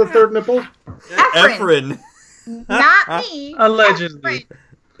has the 3rd nipple? Efren. Efren. Not me. Allegedly. Efren.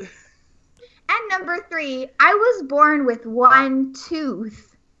 And number 3, I was born with one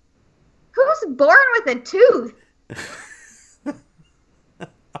tooth. Who's born with a tooth?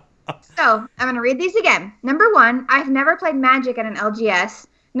 So, I'm going to read these again. Number 1, I've never played Magic at an LGS.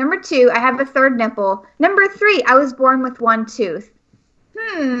 Number 2, I have a third nipple. Number 3, I was born with one tooth.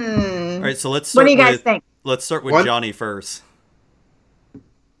 All right, so let's start What do you guys think? Let's start with What? Johnny first.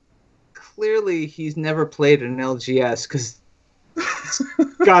 Clearly, he's never played an LGS because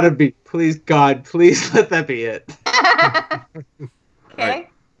gotta be. Please, God, please let that be it. Okay. I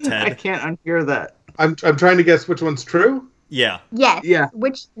Ted. can't unhear that. I'm trying to guess which one's true. Yeah. Yes. Yeah.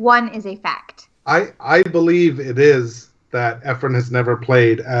 Which one is a fact? I believe it is that Efren has never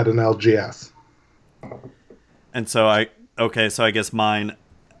played at an LGS. And so I guess mine,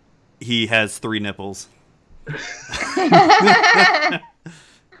 he has 3 nipples. Okay,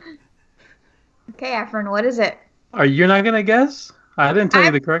 Efren, what is it? Are you not gonna guess? I didn't tell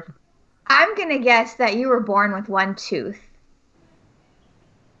you the correct. I'm going to guess that you were born with one tooth.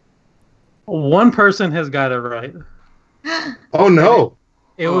 One person has got it right. Oh no!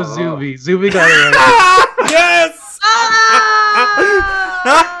 It was Zuby. Zuby got it right. Yes! Oh!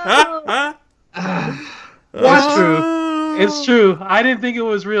 It's true. It's true. I didn't think it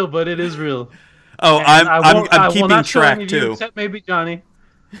was real, but it is real. Oh, And I will I'm keeping not show track any of you too. Except maybe Johnny,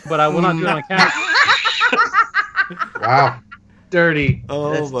 but I will not do it on camera. Wow. Dirty.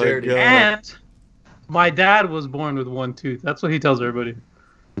 Oh That's my dirty. God. And my dad was born with one tooth. That's what he tells everybody.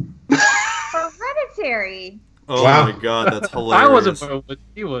 Hereditary. Oh Wow. my God, that's hilarious. I wasn't born with.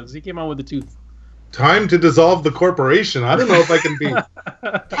 He was. He came out with a tooth. Time to dissolve the corporation. I don't know if I can be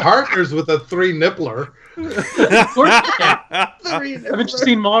partners with a 3-nippler. Of course you can. Haven't you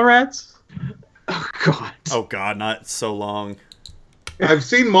seen Mallrats? Oh God. Oh God, not so long. I've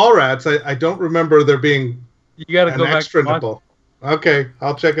seen Mallrats. I don't remember there being You got to an go back extra and watch. nipple. Okay,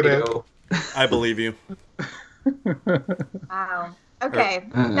 I'll check it out. I believe you. Wow. Okay,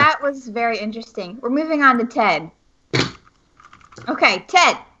 that was very interesting. We're moving on to Ted. Okay,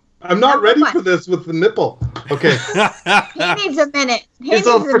 Ted. I'm not Number ready 1. for this with the nipple. Okay. He needs a minute. He It's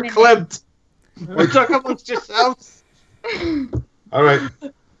all needs a minute. verklempt. We're talking amongst yourselves. All right.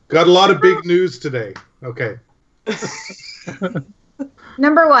 Got a lot of big news today. Okay.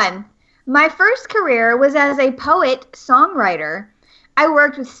 Number 1. My first career was as a poet-songwriter. I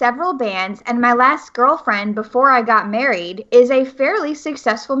worked with several bands, and my last girlfriend before I got married is a fairly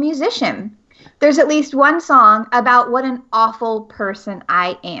successful musician. There's at least one song about what an awful person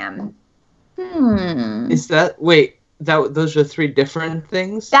I am. Is that those are 3 different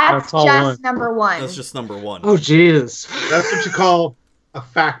things? That's That's all just one. number 1. That's just number 1. Oh jeez. That's what you call a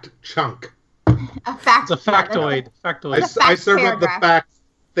fact chunk. a fact. It's a factoid. Factoid. It's a I fact serve up the paragraph. facts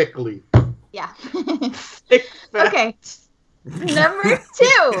thickly. Yeah. Thick fact. Okay. Number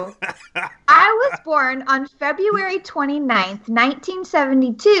 2. I was born on February 29th,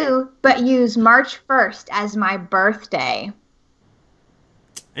 1972, but use March 1st as my birthday.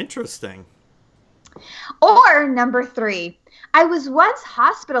 Interesting. Or number 3. I was once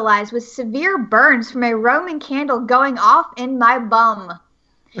hospitalized with severe burns from a Roman candle going off in my bum.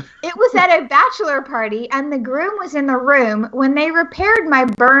 It was at a bachelor party, and the groom was in the room when they repaired my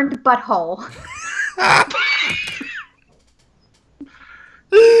burned butthole.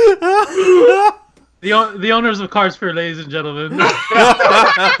 The owners of Cardsphere, ladies and gentlemen.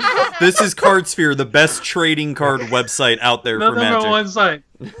 This is Cardsphere, the best trading card website out there The for number Magic. 1 site.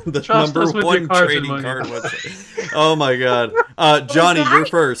 The Trust number us with your 1 cards and trading money. card website. Oh my God. Johnny, you're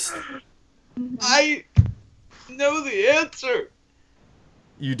first. I know the answer.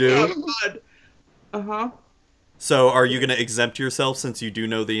 You do? Oh God. Uh-huh. So are you going to exempt yourself since you do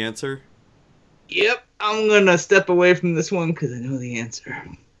know the answer? Yep. I'm gonna step away from this one because I know the answer.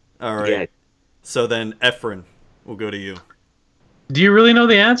 All right. Yeah. So then, Efren, we'll go to you. Do you really know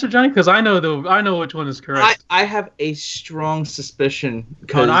the answer, Johnny? Because I know which one is correct. I have a strong suspicion.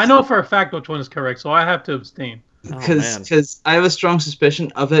 And I know for a fact which one is correct, so I have to abstain. man. Because I have a strong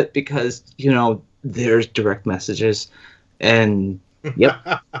suspicion of it because there's direct messages, and yep.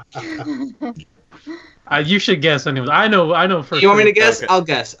 You should guess anyways. I know for You want me to sure. guess? Okay. I'll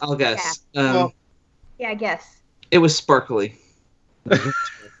guess. I'll guess. Well- Yeah, I guess. It was sparkly.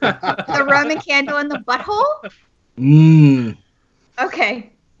 The Roman candle in the butthole? Mmm.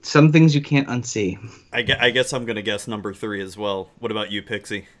 Okay. Some things you can't unsee. I guess I'm going to guess number 3 as well. What about you,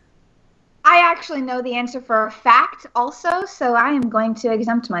 Pixie? I actually know the answer for a fact also, so I am going to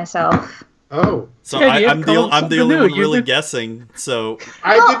exempt myself. Oh. So Yeah, you I'm have to come up with the something only new. one You really did- guessing. So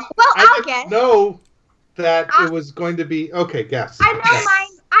I Well, didn't, well, I I'll didn't guess. know that it was going to be... Okay, guess. I know Guess. mine.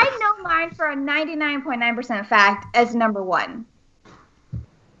 I know find for a 99.9% fact as number 1.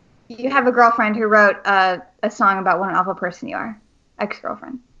 You have a girlfriend who wrote a song about what an awful person you are.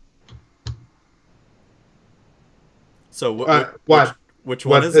 Ex-girlfriend. So what? Which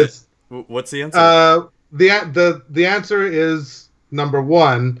one is it? What's the answer? The answer is number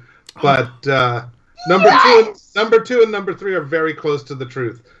 1, but number two and number 3 are very close to the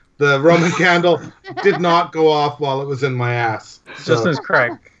truth. The Roman candle did not go off while it was in my ass. So, Justin's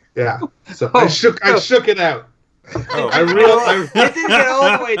correct. yeah. So I shook it out. Oh. It didn't get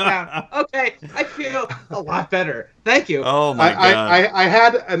all the way down. Okay, I feel a lot better. Thank you. Oh my god. I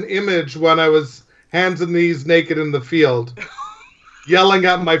had an image when I was hands and knees naked in the field, yelling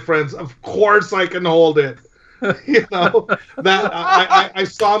at my friends, "Of course I can hold it." You know, that I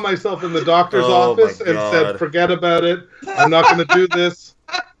saw myself in the doctor's office and said, "Forget about it. I'm not going to do this."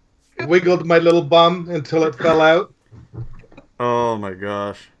 Wiggled my little bum until it fell out. Oh my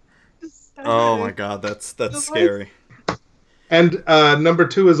gosh. Oh my god, that's scary. And number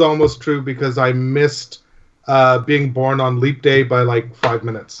 2 is almost true because I missed being born on leap day by like 5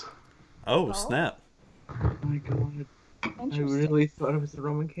 minutes. Oh, snap. Oh my god. I really thought it was the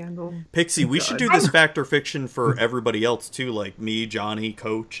Roman candle. Pixie, we should do this fact or fiction for everybody else too, like me, Johnny,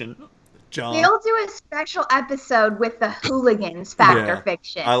 Coach, and John. We'll do a special episode with the hooligans fact or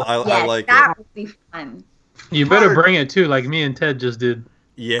fiction. I yes, like that it. would be fun. You better bring it too, like me and Ted just did.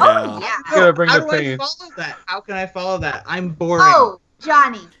 Yeah. Oh, yeah. You gotta bring How the do I pain. follow that? How can I follow that? I'm boring. Oh,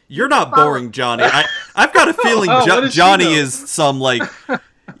 Johnny. You're not boring, Johnny. I've got a feeling Oh, what does she Johnny know? is some like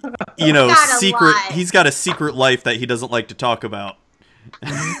Gotta secret. lie. He's got a secret life that he doesn't like to talk about.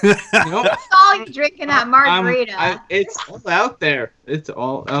 Nope. That's all you drinking that margarita. It's all out there. It's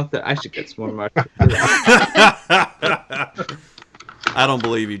all out there. I should get some more margarita. I don't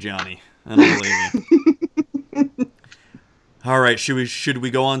believe you, Johnny. I don't believe you. All right, should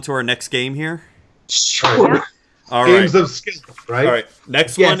we go on to our next game here? Sure. All Games right. of skill, right? All right.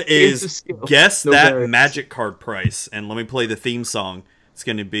 Next Yes, one games of is skill. guess No that barriers. magic card price, and let me play the theme song. It's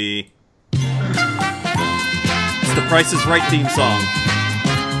going to be it's the Price is Right theme song.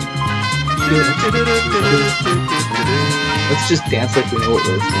 Let's just dance like we know what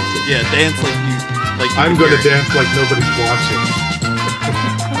we're listening to. Yeah, dance like you I'm can going to hear it. dance like nobody's watching.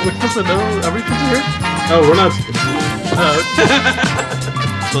 Are we supposed to know? Are we supposed to hear? No, we're not.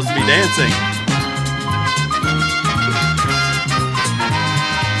 Supposed to be dancing.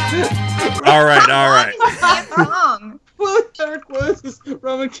 All right. What's wrong? Well, the third was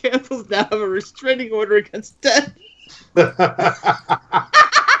Roman candles now have a restraining order against Ted. Right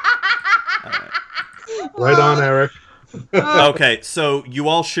on, Eric. Okay, so you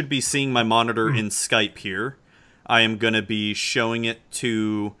all should be seeing my monitor in Skype here. I am going to be showing it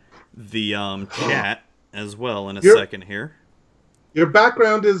to the chat as well in a second here. Your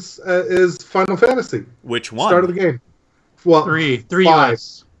background is Final Fantasy. Which one? Start of the game. Well, Three 5.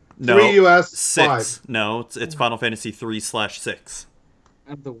 US. No, 3 US, 6. 5. No, it's Final Fantasy 3/6.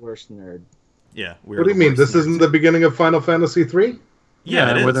 I'm the worst nerd. Yeah. What do you mean? This isn't the beginning of Final Fantasy 3?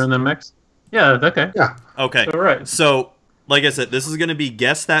 Yeah, it where is. they're in the mix. Yeah, okay. Yeah. Okay. All right. So, like I said, this is going to be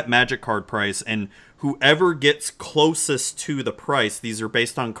guess that magic card price, and whoever gets closest to the price, these are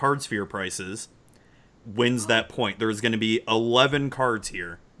based on card sphere prices, wins that point. There's going to be 11 cards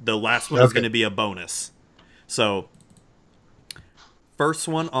here. The last one is Okay. going to be a bonus. So, first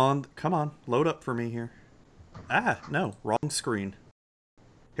one on... Come on, load up for me here. Ah, no, wrong screen.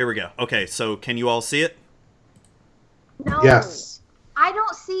 Here we go. Okay, so can you all see it? No. Yes. I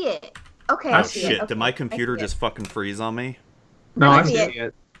don't see it. Okay, Oh, I see shit. it. Okay, Did my I computer see it. just fucking freeze on me? No, I I see see.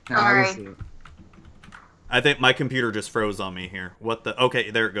 it. No, Sorry. I see it. I think my computer just froze on me here. What the? Okay,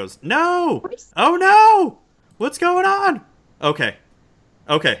 there it goes. No! Oh no! What's going on? Okay.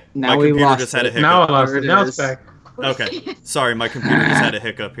 Okay. Now my we computer lost just had a it. hiccup. Now I lost There it. it Now is. it's back. Okay. Sorry, my computer just had a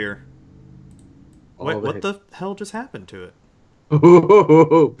hiccup here. Wait, All what the hell just happened to it?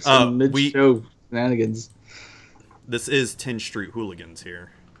 Some we- mid-show shenanigans. This is 10th Street Hooligans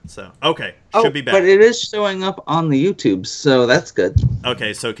here. So, okay. Oh, Should be back. but it is showing up on the YouTube, so that's good.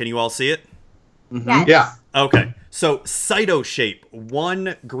 Okay, so can you all see it? Yes. Yeah. Okay, so Cyto Shape,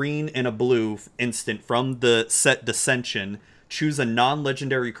 1 green and a blue instant from the set Dissension. Choose a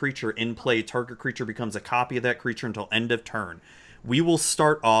non-legendary creature in play. Target creature becomes a copy of that creature until end of turn. We will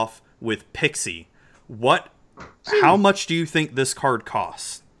start off with Pixie. How much do you think this card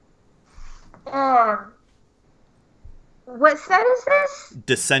costs? What set is this?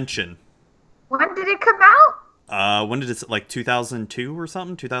 Dissension. When did it come out? When did it, like 2002 or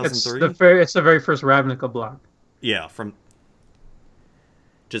something? It's 2003? it's the very first Ravnica block. Yeah, from...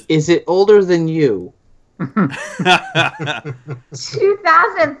 Just... Is it older than you?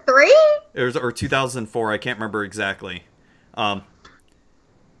 2003? Or 2004. I can't remember exactly. I'm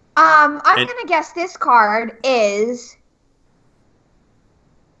And- gonna guess this card is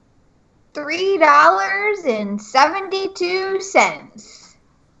 $3.72.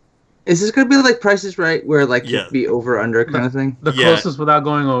 Is this gonna be like Price is Right, where like Yeah. you be over under kind of thing? The Yeah. closest without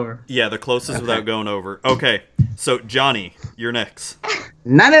going over. Yeah, the closest Okay. without going over. Okay, so Johnny, you're next.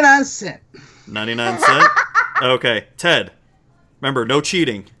 99 cents. 99 cent. Okay, Ted. Remember, no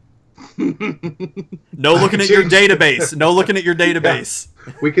cheating. No looking at your database. No looking at your database.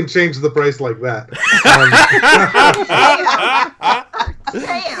 We can change the price like that.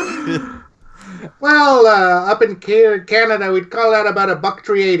 Damn. Well, up in Canada, we'd call that about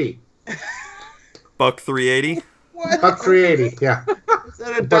 $1.380. Buck 380. What? $1.380. Yeah, Is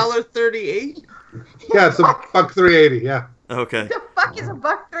that $1.38? yeah, it's $1.380. Yeah, Okay. The fuck is a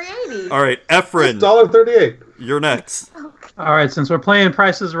 $1.380? All right, Efren, $1.38. you're next. All right, since we're playing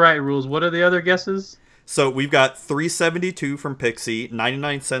Price is Right rules, what are the other guesses? So we've got 372 from Pixie,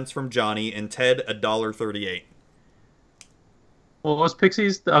 99 cents from Johnny, and Ted $1.38. What was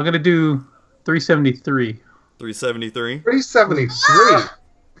Pixie's? I'm gonna do 373. 373. $3.73.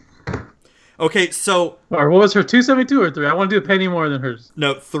 Okay, so Or what was her? 272 or 3? I want to do a penny more than hers.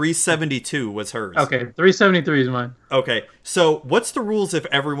 no, 372 was hers. Okay, 373 is mine. Okay, so what's the rules if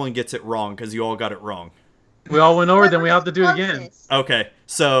everyone gets it wrong? Because you all got it wrong. We all went over, then we have to do it again. Closest. Okay, We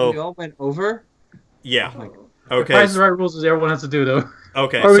so all went over. yeah. The Okay, Price is Right rules is everyone has to do though.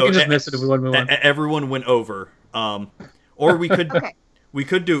 okay. Or we so can just miss it if we want to move on. Everyone went over. Or we could Okay. we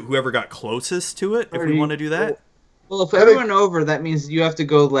could do whoever got closest to it if Or we you- want to do that. Well, if I think- everyone over, that means you have to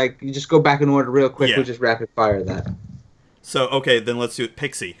go like you just go back in order real quick. Yeah. We'll just rapid fire that. So okay, then let's do it.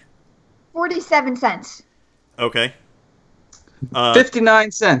 Pixie. 47 cents. Okay.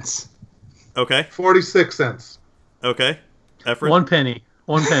 59 cents. Okay. 46 cents. Okay. Efren. 1 penny.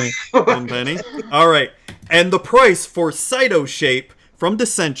 1 penny. 1 penny. All right. And the price for Cyto Shape from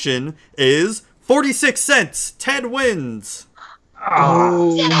Dissension is 46 cents. Ted wins.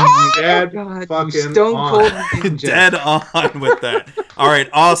 Oh, Dead God, fucking you Stone on. Cold Ninja. Dead on with that. All right.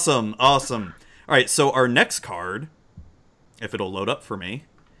 Awesome. Awesome. All right. So our next card, if it'll load up for me,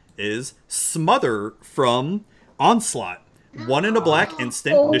 is Smother from Onslaught. 1 in a black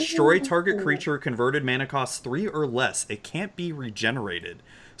instant. Destroy target creature. Converted mana cost 3 or less. It can't be regenerated.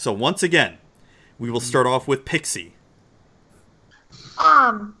 So once again, we will start off with Pixie.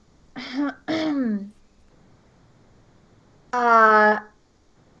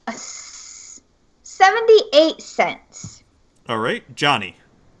 78 cents. All right. Johnny.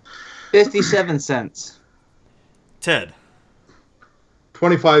 57 cents. Ted.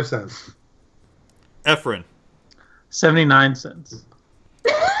 25 cents. Efren. 79 cents.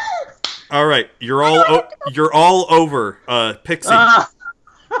 All right. You're all over. Pixie. Ah!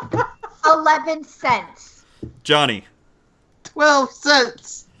 11 cents. Johnny. 12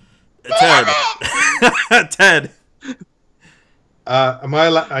 cents. Ted. Ted.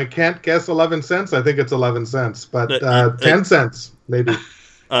 I can't guess 11 cents. I think it's 11 cents, but 10 cents maybe.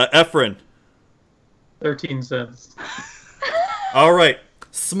 Efren. 13 cents. All right.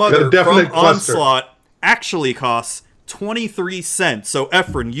 Smother Got a definite from cluster. Onslaught actually costs 23 cents. So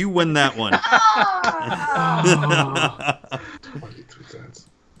Efren, you win that one. 23 cents.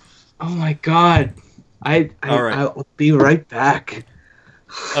 Oh my God. All right. I'll be right back.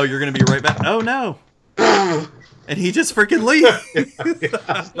 Oh, you're gonna be right back. Oh no. And he just freaking leaves. He's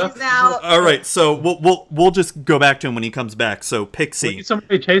out. All right, so we'll just go back to him when he comes back. So We Pixie, need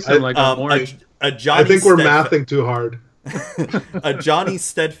somebody chasing like a orange. a Johnny. I think we're Steadfast- mathing too hard. A Johnny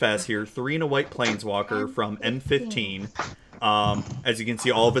Steadfast here, 3 and a white planeswalker from M15. As you can see,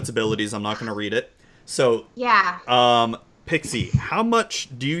 all of its abilities. I'm not going to read it. So, Yeah. Pixie, how much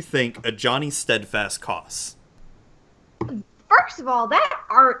do you think a Johnny Steadfast costs? First of all, that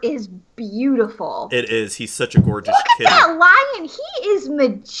art is beautiful. It is. He's such a gorgeous Look kid. at that lion. He is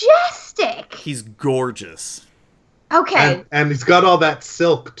majestic. He's gorgeous. Okay. And he's got all that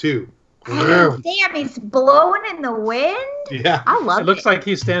silk too. Damn, it's blowing in the wind. Yeah. I love It looks like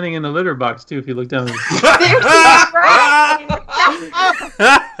he's standing in the litter box too. If you look down. There's right.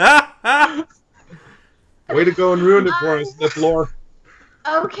 Way to go and ruin it for us, the floor.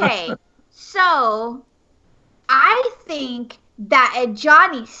 Okay, so I think that a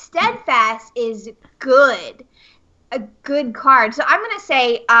Johnny Steadfast is good, a good card. So I'm gonna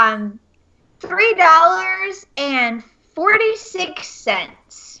say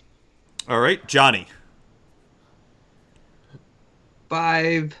 $3.46. All right, Johnny.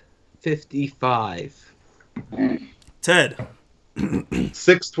 $5.55. Ted.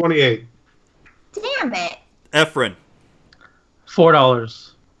 $6.28. Damn it. Efren.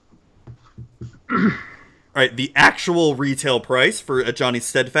 $4. All right, the actual retail price for a Johnny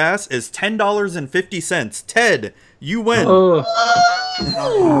Steadfast is $10.50. Ted, you win. Oh,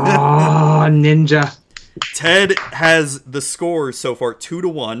 Oh, ninja. Ted has the score so far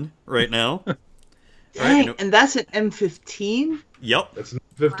 2-1 right now. Dang, Right. and that's an M15? Yep. That's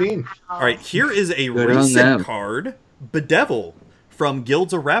 15. All right, here is a Good on recent them. card, Bedevil from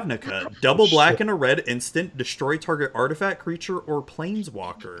Guilds of Ravnica. Double black and a red instant, destroy target artifact, creature, or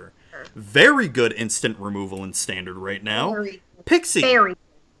planeswalker. Very good instant removal in standard right now. Very, Pixie, very.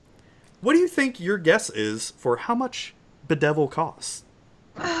 what do you think your guess is for how much Bedevil costs?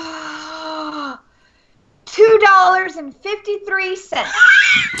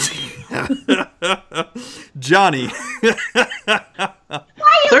 $2.53. Johnny. Why are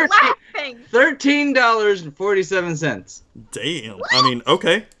you laughing? $13.47. Damn. I mean,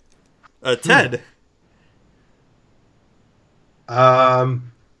 okay. Ted.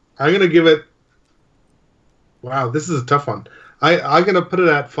 I'm gonna give it. Wow, this is a tough one. I'm gonna put it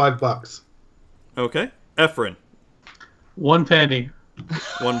at $5. Okay. Efren. 1 penny.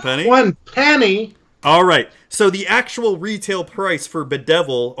 1 penny. 1 penny. All right. So the actual retail price for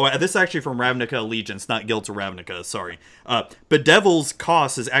Bedevil, this is actually from Ravnica Allegiance, not Guilds of Ravnica, sorry. Bedevil's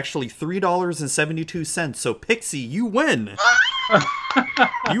cost is actually $3.72. So Pixie, you win.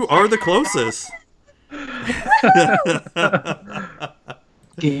 You are the closest.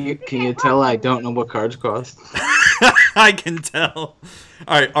 Can you tell I don't know what cards cost? I can tell.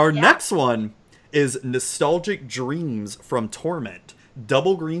 All right, our next one is Nostalgic Dreams from Torment.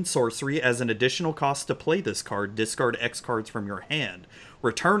 Double green sorcery. As an additional cost to play this card, discard X cards from your hand.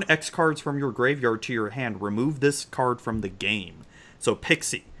 Return X cards from your graveyard to your hand. Remove this card from the game. So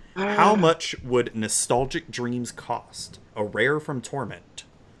Pixie, how much would Nostalgic Dreams cost? A rare from Torment.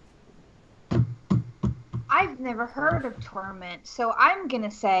 I've never heard of Torment, so I'm going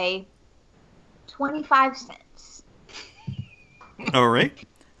to say 25 cents. All right.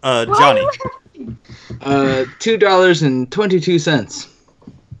 Johnny. $2.22.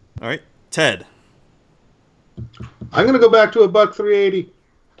 All right. Ted. I'm gonna go back to $1.380.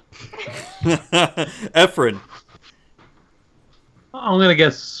 Efren. I'm going to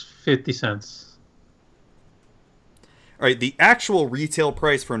guess 50 cents. All right, the actual retail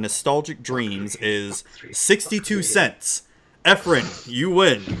price for Nostalgic Dreams is 62 cents. Efren, you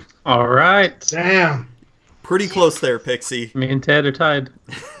win. All right. Damn. Pretty close there, Pixie. Me and Ted are tied.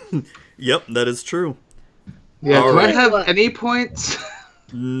 Yep, that is true. Yeah, All do right. I have any points?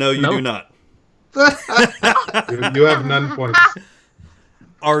 No, you No. do not. You have none points.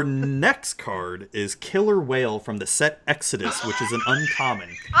 Our next card is Killer Whale from the set Exodus, which is an uncommon.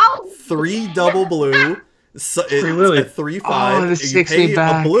 Oh, 3 double blue. So it's Really? a 3/5. Oh, this You takes me pay a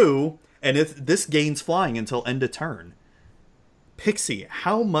back. blue, and if this gains flying until end of turn. Pixie,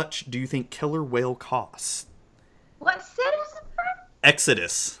 how much do you think Killer Whale costs? what set is it from?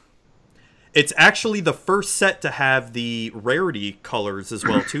 Exodus. It's actually the first set to have the rarity colors as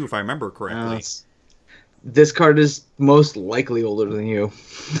well, too, if I remember correctly. This card is most likely older than you.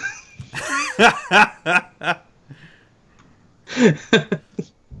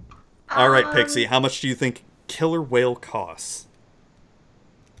 All right, Pixie, how much do you think Killer Whale costs?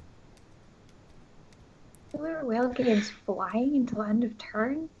 Killer whale gains flying until end of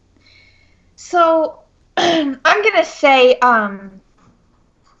turn. So I'm gonna say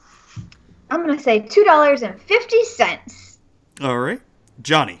 $2.50. All right.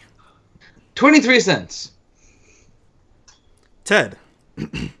 Johnny. 23 cents. Ted.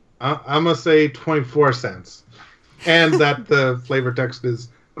 I'm gonna say 24 cents, and that the flavor text is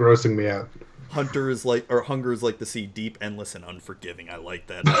grossing me out. Hunger is like the sea, deep, endless, and unforgiving. I like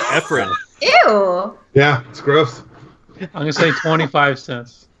that. Efren. Ew. Yeah, it's gross. I'm going to say 25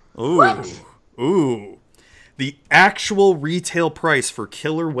 cents. Ooh. What? Ooh. The actual retail price for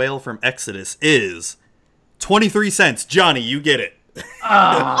Killer Whale from Exodus is 23 cents. Johnny, you get it.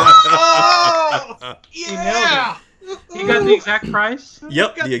 Oh, He nailed it. You got the exact price?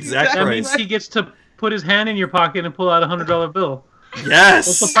 Yep, the exact That means price. he gets to put his hand in your pocket and pull out a $100 bill. What's the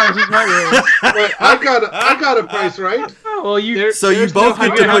Yes. price is right? Wait, I got a price right. Well, you. There- So you there's both no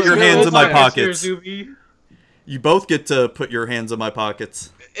get to put your $100 hands in my bill. pockets. Zuby. You both get to put your hands in my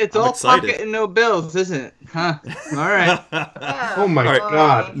pockets. It's I'm all excited. pocket and no bills, isn't it? Huh? All right. Oh my All right.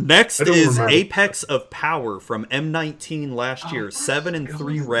 god. Next I don't is remember. Apex of Power from M19 last year. 7 and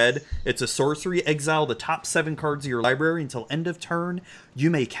 3 red. It's a sorcery. Exile the top 7 cards of your library until end of turn. You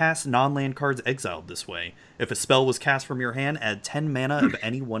may cast non-land cards exiled this way. If a spell was cast from your hand, add 10 mana of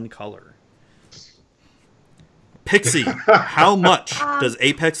any one color. Pixie, how much does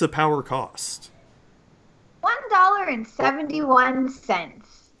Apex of Power cost? $1.71.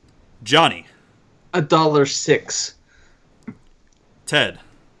 Johnny. $1.06. Ted.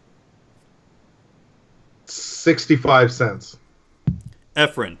 65 cents.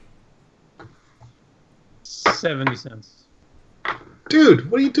 Efren. 70 cents. Dude,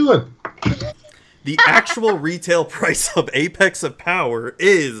 what are you doing? The actual retail price of Apex of Power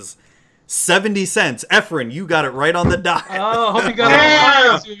is 70 cents. Efren, you got it right on the dot. Oh, hope you got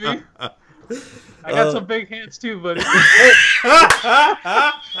all the Jimmy. I got some big hands too, buddy. There's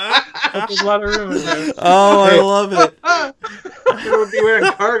a lot of room in there. Oh, I love it. You would be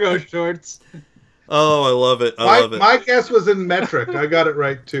wearing cargo shorts. Oh, I love it. I love it. My guess was in metric. I got it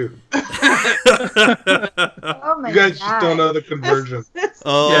right too. Oh my You guys God. just don't know the conversion.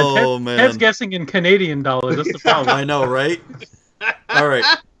 Oh, Ted, man. Ted's guessing in Canadian dollars. That's the problem. I know, right? All right.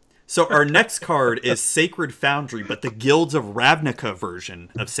 So our next card is Sacred Foundry, but the Guilds of Ravnica version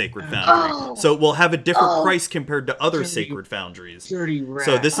of Sacred Foundry. Oh. So we'll have a different Oh. price compared to other Dirty- Sacred Foundries. Dirty rat.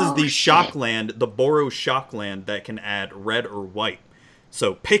 So this is Oh, the shit. Shockland, the Boros Shockland that can add red or white.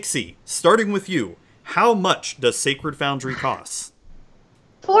 So Pixie, starting with you, how much does Sacred Foundry cost?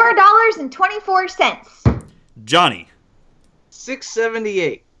 $4.24. Johnny,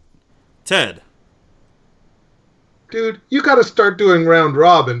 $6.78. Ted, Dude, you got to start doing round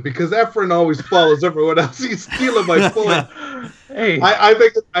robin because Efren always follows everyone else. He's stealing my point. Hey, I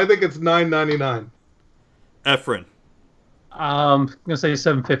think it's $9.99. Efren, I'm gonna say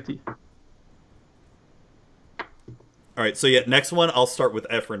 750. All right, so yeah, next one I'll start with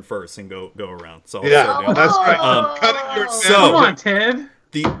Efren first and go around. So I'll Yeah, start doing that's right. Um, Cutting your So- Come on, Ted.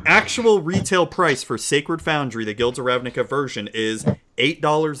 The actual retail price for Sacred Foundry, the Guilds of Ravnica version, is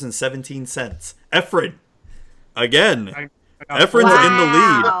 $8.17. Efren, again, Efren's in the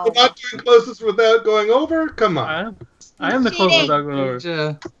lead. Wow. We're not doing closest without going over? Come on. I am the closest Cheating. dog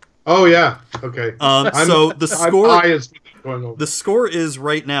over. Oh, yeah. Okay. So the I'm score, biased with going over. the score is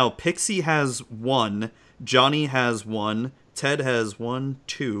right now: Pixie has 1, Johnny has 1, Ted has 1,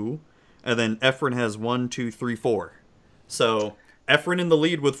 2, and then Efren has 1, 2, 3, 4. So Efren in the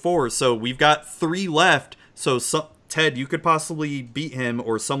lead with 4. So we've got 3 left. So Ted, you could possibly beat him,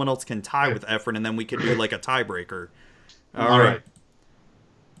 or someone else can tie with Efren, and then we could do like a tiebreaker. All right.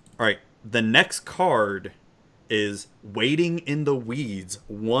 All right. The next card is Waiting in the Weeds.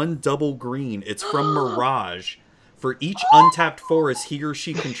 1 double green. It's from Mirage. For each untapped forest he or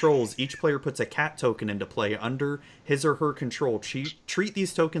she controls, each player puts a cat token into play under his or her control. Treat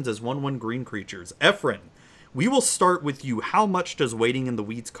these tokens as 1/1 green creatures. Efren, we will start with you. How much does Waiting in the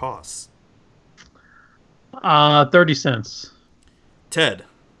Weeds cost? 30 cents. Ted,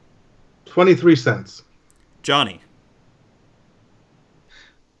 23 cents. Johnny,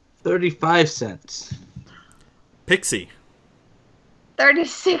 35 cents. Pixie.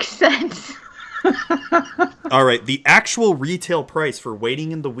 36 cents. All right, the actual retail price for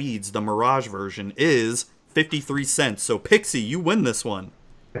Waiting in the Weeds, the Mirage version, is 53 cents. So Pixie, you win this one.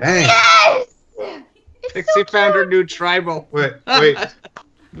 Dang. Yes! It's Pixie so found her cute. new tribal. Wait.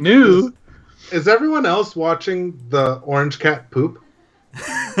 New. Is everyone else watching the orange cat poop?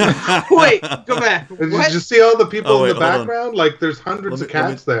 Wait, go back. Did What? you see all the people Oh, wait, in the hold on. background? Like, there's hundreds Let of me-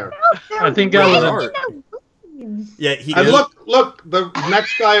 cats there. They're I think that was waiting art. in the weeds. Yeah, he And look, the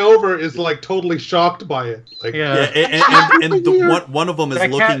next guy over is like totally shocked by it. Like, Yeah, Yeah. and the one of them is That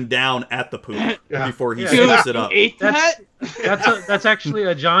cat- looking down at the poop Yeah. before he Yeah. scoops it up. Ate that? That's actually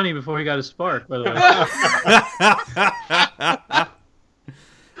a Johnny before he got his spark, by the way.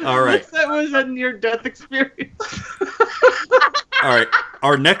 All right, That was a near-death experience. all right.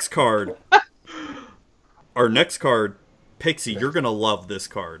 Our next card, Pixie, you're gonna love this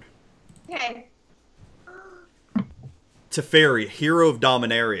card. Okay. Teferi, Hero of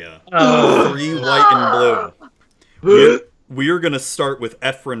Dominaria, Oh. 3 white and blue. We are gonna start with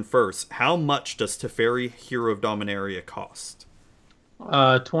Efren first. How much does Teferi, Hero of Dominaria cost?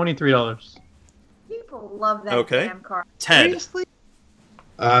 $23. People love that Okay. damn car. Ted, Seriously?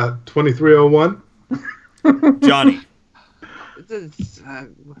 2301. Johnny, It's,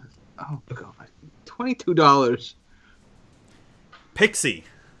 oh, God. $22. Pixie.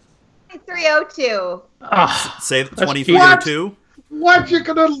 302. Ah, Say That's 2302. What? You're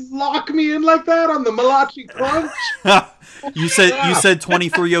gonna lock me in like that on the Malachi Crunch? You said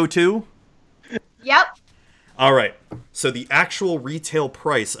 2302. Yep. All right. So the actual retail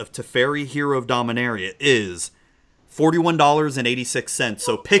price of Teferi, Hero of Dominaria is $41.86.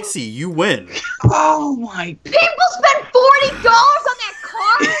 So Pixie, you win. Oh, my. People spend $40 on that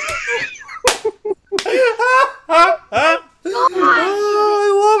car. Oh,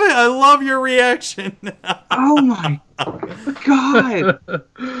 I love it. I love your reaction. Oh, my God.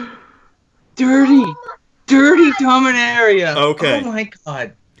 Dirty. Dirty common area. Okay. Oh my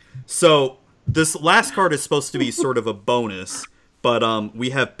god. So this last card is supposed to be sort of a bonus, but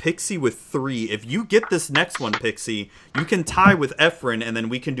we have Pixie with 3. If you get this next one, Pixie, you can tie with Efren, and then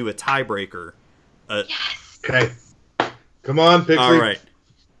we can do a tiebreaker. Okay. Come on, Pixie. All right.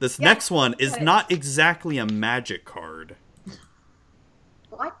 This next one is not exactly a magic card.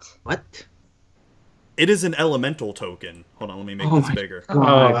 What? What? It is an elemental token. Hold on, let me make Oh this my bigger.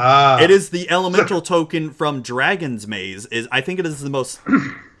 Oh, It is the elemental token from Dragon's Maze. I think it is the most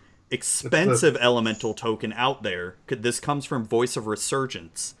expensive elemental token out there. This comes from Voice of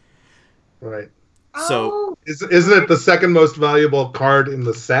Resurgence. Right. So Oh, Isn't it the second most valuable card in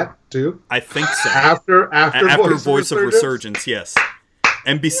the set too? I think so. After Voice of Resurgence, yes.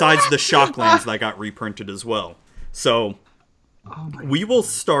 And besides the Shocklands that got reprinted as well. So we will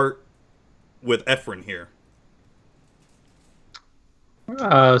start with Efren here.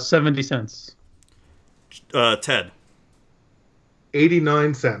 70 cents. Ted.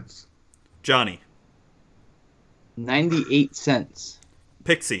 89 cents. Johnny. 98 cents.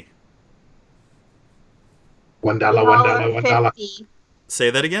 Pixie. $1, $1, $1. $1.50. Say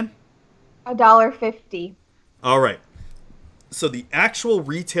that again? $1.50. All right. So the actual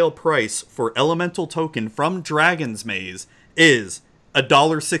retail price for elemental token from Dragon's Maze is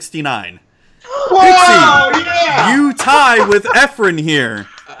 $1.69. Wow, yeah! You tie with Efren here.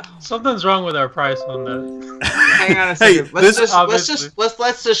 Something's wrong with our price on that. Hang on a Hey, second. this-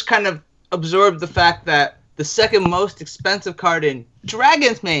 Let's just kind of absorb the fact that the second most expensive card in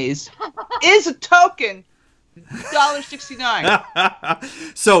Dragon's Maze is a token.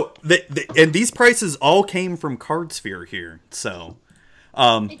 $1.69. So and these prices all came from Cardsphere here. So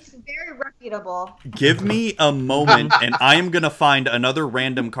It's very reputable. give me a moment and I am going to find another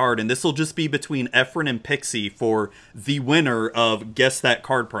random card, and this will just be between Efren and Pixie for the winner of Guess That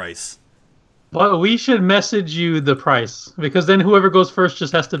Card Price. Well, we should message you the price, because then whoever goes first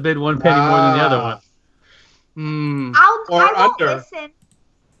just has to bid 1 penny more than the other one. Hmm. I won't under. listen.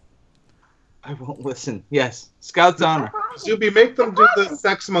 I won't listen. Yes. Scout's honor. Zuby, make them do the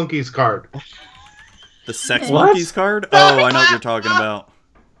Sex Monkeys card. The Sex What? Monkeys card? Oh, I know what you're talking about.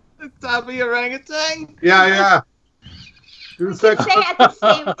 Top of your orangutan. Yeah, yeah. Do the Sex Say at the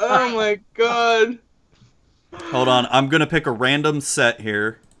same time. Oh my god. Hold on, I'm going to pick a random set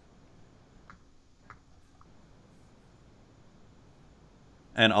here.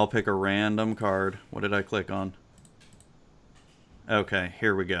 And I'll pick a random card. What did I click on? Okay,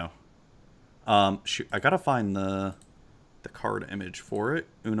 here we go. Shoot, I gotta find the card image for it.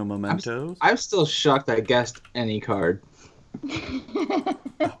 Uno Momentos. I'm still shocked I guessed any card.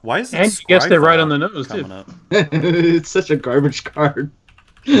 Why is it And you guessed it right Scryfall on the nose, too. coming up? It's such a garbage card.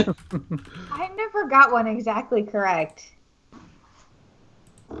 I never got one exactly correct.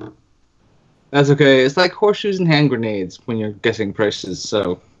 That's okay. It's like horseshoes and hand grenades when you're guessing prices,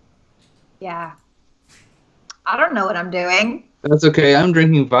 so Yeah. I don't know what I'm doing. that's okay. I'm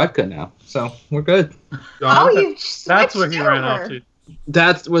drinking vodka now, so we're good. Oh, Jonathan? you That's what switched he ran over. off to.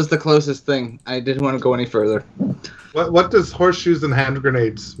 That was the closest thing. I didn't want to go any further. What does horseshoes and hand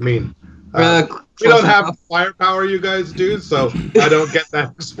grenades mean? Uh, We don't close have enough. firepower you guys do, so I don't get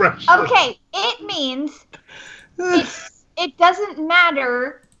that expression. Okay, it means it doesn't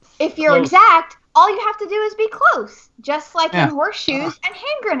matter if you're Close. exact. All you have to do is be close. Just like Yeah. in horseshoes and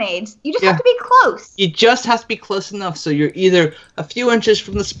hand grenades. You just Yeah. have to be close. You just have to be close enough so you're either a few inches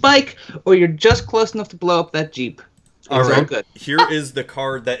from the spike or you're just close enough to blow up that Jeep. It's all Alright, good. here is the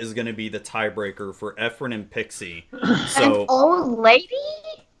card that is going to be the tiebreaker for Efren and Pixie. An So old lady?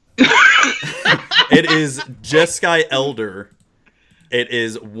 it is Jeskai Elder. It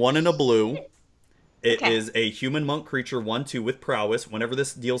is 1 in a blue. It Okay. is a human monk creature 1/2 with prowess. Whenever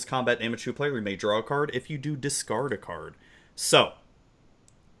this deals combat damage to a player, you may draw a card. If you do, discard a card. So,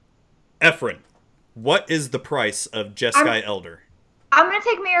 Efren, what is the price of Jeskai Elder? I'm going to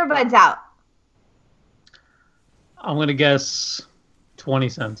take my earbuds out. I'm going to guess 20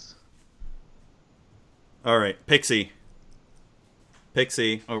 cents. All right, Pixie.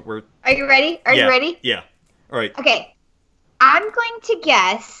 Pixie, oh, we're Are you ready? Are yeah, you ready? Yeah. All right. Okay. I'm going to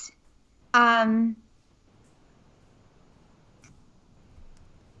guess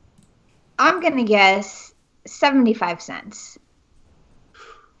I'm going to guess 75 cents.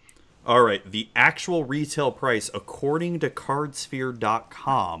 All right, the actual retail price, according to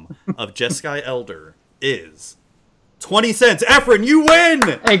Cardsphere.com, of Jeskai Elder is 20 cents. Efren, you win!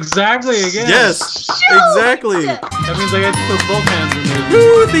 Exactly again. Yes, exactly. That means I got to put both hands in there.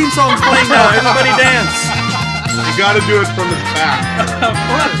 Woo! Theme song's playing now. Everybody dance. You gotta do it from the back.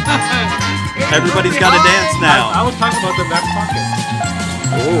 Everybody's got to dance I now. was talking about the back pocket.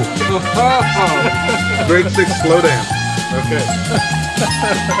 Oh, grade 6 slow dance. Okay.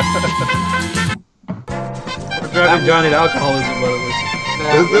 We're driving Johnny to alcoholism, by the way.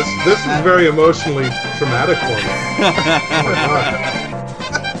 This is very emotionally traumatic for me. Oh my God.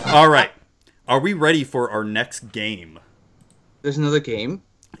 All right. Are we ready for our next game? There's another game.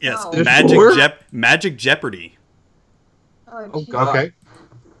 Yes, Oh. There's more? Magic Jeopardy. Oh, geez. God. Okay.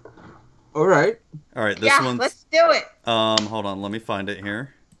 All right. All right, this Yeah, one's let's do it. hold on, let me find it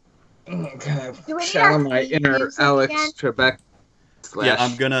here. Kind of Do we need channel our my theme inner music Alex again? Trebek. Yeah,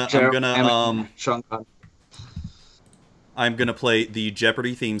 I'm gonna Sean Connery. I'm gonna play the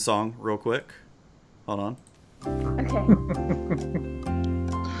Jeopardy theme song real quick. Hold on.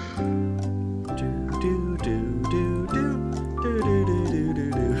 Okay.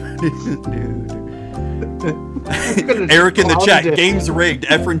 Eric in the chat, game's rigged.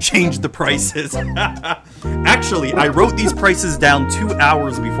 Efren changed the prices. Actually, I wrote these prices down 2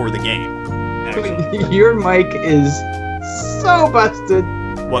 hours before the game. Actually. Your mic is so busted.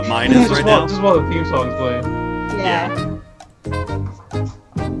 What mine is right now? Just while the theme song's playing. Yeah.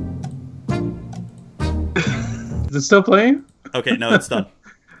 Is it still playing? Okay, no, it's done.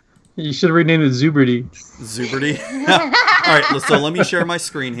 You should have renamed it Zuberty. Zuberty. All right, so let me share my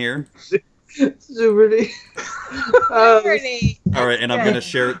screen here. Zuberty. Pretty. All right, and I'm going to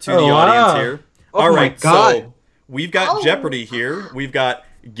share it to the Oh, wow. audience here. Oh All my right, God. so we've got Oh. Jeopardy here. We've got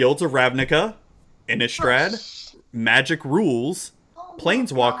Guilds of Ravnica, Innistrad, Magic Rules, Oh my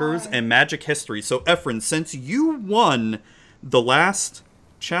Planeswalkers, God. and Magic History. So, Efren, since you won the last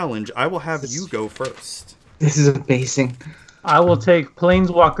challenge, I will have you go first. This is amazing. I will take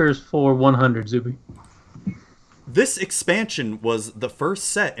Planeswalkers for 100, Zuby. This expansion was the first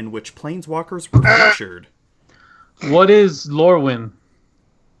set in which Planeswalkers were featured. What is Lorwyn?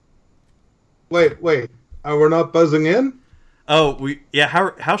 Wait. We're not buzzing in? Oh,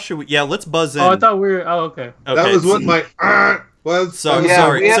 how should we? Yeah, let's buzz in. Oh, I thought we were. Oh, okay. Okay, That was what my was. So Yeah,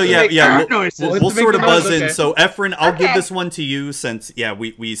 sorry. we have So to yeah, make yeah. noises. We'll Let's sort of make buzz noise, in. okay. So Efren, I'll give Okay. this one to you since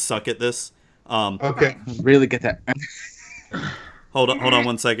we suck at this. Okay. Really get that. Hold on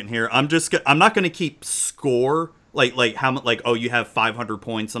 1 second here. I'm not gonna keep score like how much oh you have 500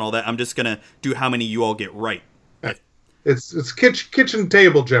 points and all that. I'm just gonna do how many you all get right. It's kitchen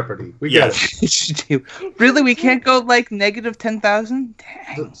table Jeopardy. We get it. Really, we can't go like negative 10,000?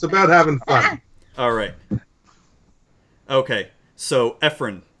 Dang. It's about having fun. All right. Okay. So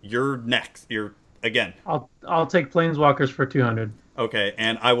Efren, you're next. You're again. I'll take Planeswalkers for 200. Okay,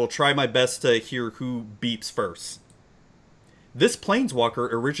 and I will try my best to hear who beeps first. This Planeswalker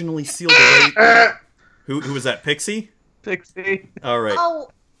originally sealed away. Who was that? Pixie? Pixie. All right. Oh,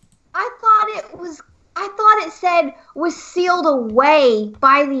 I thought it said was sealed away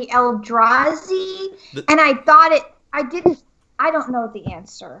by the Eldrazi, and I don't know the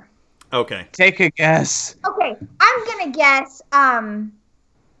answer. Okay. Take a guess. Okay, I'm gonna guess,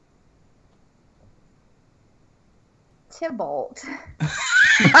 Tybalt.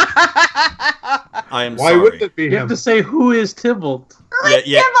 I am Why sorry. wouldn't it be You him? have to say who is Tybalt.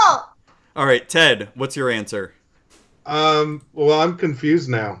 Yeah. Tybalt! All right, Ted, what's your answer? Well, I'm confused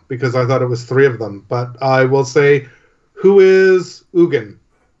now because I thought it was 3 of them, but I will say, who is Ugin?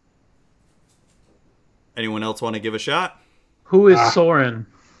 Anyone else want to give a shot? Who is Soren?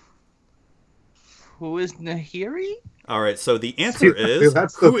 Who is Nahiri? All right, so the answer is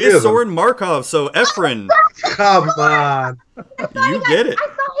That's the who 3 is of them. Soren Markov? So Efren, Come on. you get it. I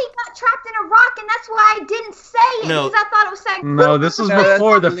thought he got trapped in a rock, and that's why I didn't say it, No. because I thought it was saying... No, this was No, that's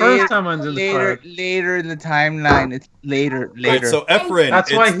before the later- first time I was in the card. Later in the timeline. It's later. Right, so Efren,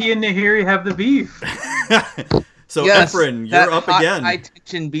 That's why he and Nahiri have the beef. So Yes, Efren, that you're up hot, again. high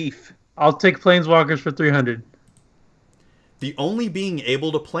tension beef. I'll take Planeswalkers for 300. The only being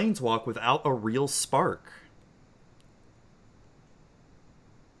able to planeswalk without a real spark.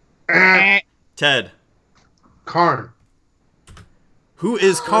 Ted, Karn. who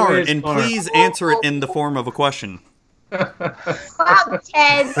is Karn? is And Karn? please answer it in the form of a question. Wow,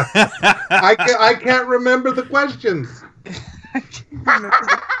 Ted. I can't remember the questions. All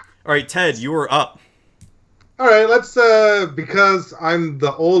right, Ted, you are up. All right, let's because I'm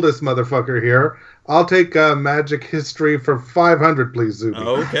the oldest motherfucker here. I'll take Magic History for 500, please, Zuby.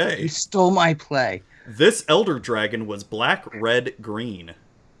 Okay. You stole my play. This Elder Dragon was black, red, green.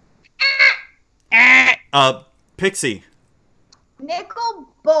 Pixie. Nicol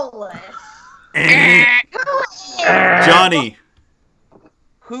Bolas. Johnny.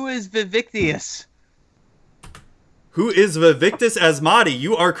 Who is Vivictius? Who is Vivictus Asmati?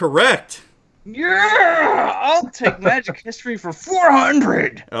 You are correct. Yeah, I'll take Magic History for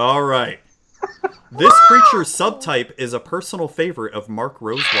 400. All right. This creature's subtype is a personal favorite of Mark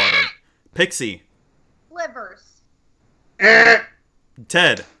Rosewater. Pixie. Livers.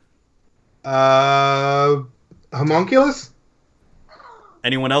 Ted. Homunculus?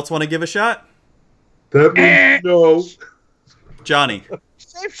 Anyone else want to give a shot? That means no. Johnny.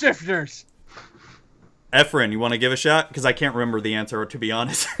 Shapeshifters. Efren, you want to give a shot? Because I can't remember the answer, to be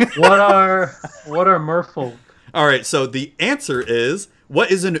honest. What are merfolk? All right, so the answer is, what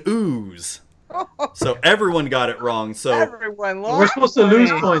is an ooze? So everyone got it wrong. So Everyone lost. We're supposed to lose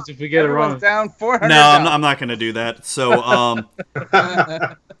points. points if we get it wrong. Everyone's down 400. no, I'm not going to do that. So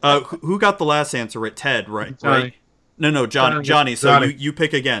who got the last answer? Right, Ted, right? Johnny. Right? No, Johnny. So Johnny. you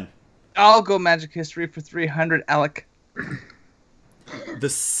pick again. I'll go Magic History for 300, Alec. The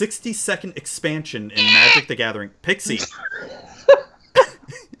 60-second expansion in Magic the Gathering. Pixie.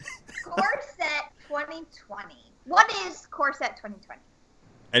 Core set 2020. What is Core set 2020?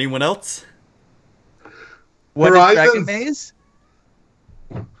 Anyone else? What is Dragon Horizons. Maze?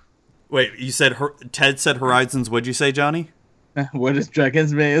 Wait, you said Ted said Horizons. What'd you say, Johnny? What is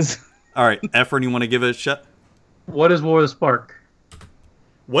Dragon's Maze? All right, Efren, you want to give it a shot? What is War of the Spark?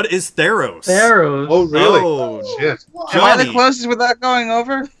 What is Theros? Theros. Oh, really? Oh, Shit. Am I the Johnny. closest without going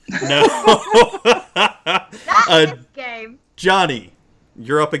over? No. That's this game. Johnny,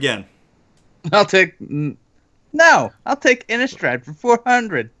 you're up again. I'll take... No, I'll take Innistrad for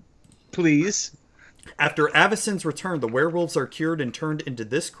 400. Please. After Avacyn's return, the werewolves are cured and turned into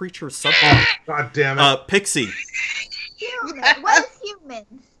this creature's subtype. God damn it. Pixie, Human. What is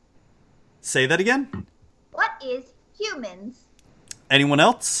humans? say that again. What is humans? Anyone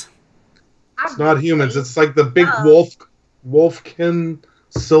else? It's not humans. It's like the big No. wolfkin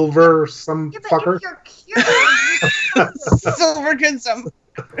silver some Yeah, but fucker. if you're cured, Silverkin.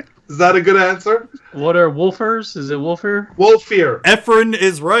 Is that a good answer? What are wolfers? Is it wolfer? Wolfear. Efren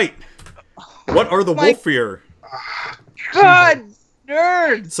is right. What are the My- Wolfear? God,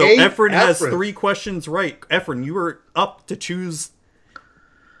 nerds. So Hey, Efren has Efren. 3 questions right. Efren, you were up to choose.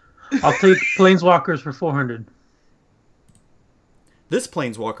 I'll take planeswalkers for 400. This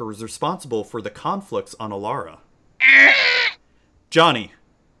planeswalker was responsible for the conflicts on Alara. Johnny.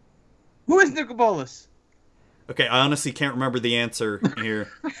 Who is Nicobolus? Okay, I honestly can't remember the answer here.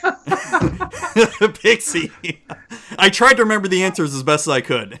 Pixie. I tried to remember the answers as best as I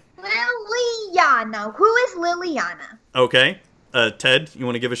could. Liliana. Who is Liliana? Okay. Ted, you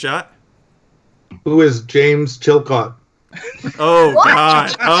want to give a shot? Who is James Chilcott? Oh, What?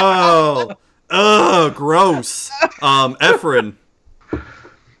 God. Oh, gross. Efren.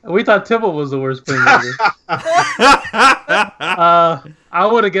 We thought Tibble was the worst planeswalker. I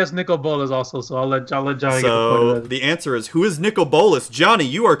would have guessed Nicol Bolas also, so I'll let Johnny get the So point. the answer is, who is Nicol Bolas? Johnny,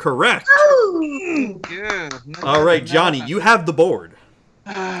 you are correct. Ooh. All right, Johnny, you have the board.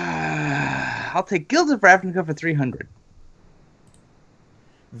 I'll take Guild of Ravnica for 300.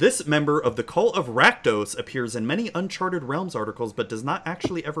 This member of the Cult of Rakdos appears in many Uncharted Realms articles, but does not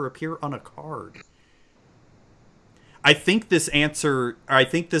actually ever appear on a card. I think this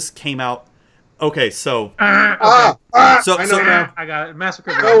came out. Okay, so Okay. I know now. I got it.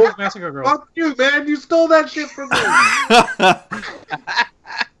 Massacre Girl. No. Massacre Girl. Fuck you, man. You stole that shit from me.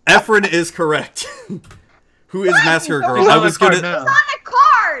 Efren is correct. Who is Massacre Girl? She's I on was the card gonna. now. On a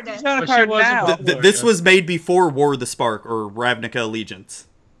card. He's on a But she card wasn't now. before. This was made before War of the Spark or Ravnica Allegiance.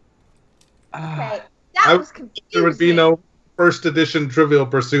 Okay. I- That was confusing. There would be no first edition Trivial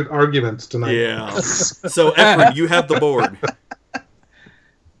Pursuit arguments tonight. Yeah. So Efren, you have the board.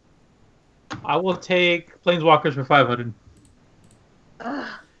 I will take planeswalkers for 500. Ugh.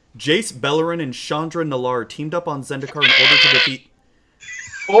 Jace Bellerin and Chandra Nalaar teamed up on Zendikar in order to defeat.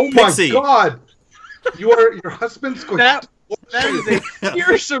 Oh my Pixie. god. Your husband's going That is a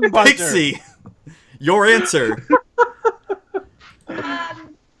fearsome buzzer. Pixie, your answer.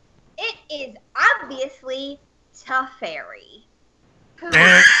 It is obviously Teferi. Who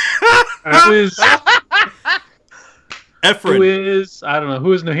is Efren, I don't know,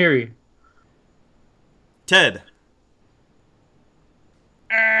 who is Nahiri? Ted,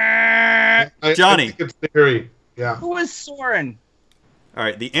 I Johnny. think it's theory. Yeah. Who is Soren? All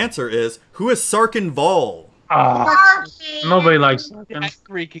right, the answer is, who is Sarkin Vol? Ah, Archie. nobody likes Sarkin. That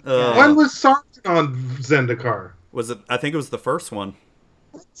Greek again. When was Sarkin on Zendikar? Was it? I think it was the first one.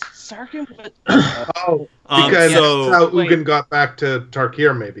 Sarkin? But... Oh, because so, that's how wait. Ugin got back to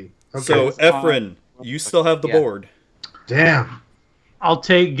Tarkir, maybe. Okay. so Efren, you still have the Yeah. board. Damn. I'll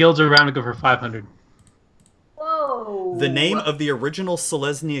take Guilds of Ravnica for 500. Whoa. The name of the original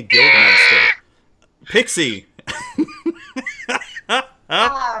Selesnya Guildmaster. Pixie.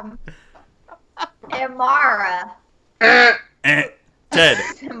 Amara. Eh. Ted.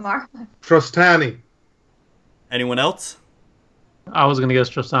 Amara. Trostani. Anyone else? I was gonna guess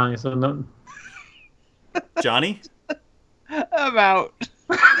Trostani, so no. Johnny? I'm out.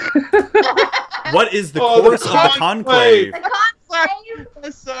 What is the Oh, course the of the conclave? The conclave.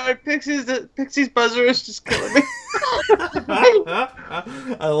 I'm sorry, Pixie's buzzer is just killing me.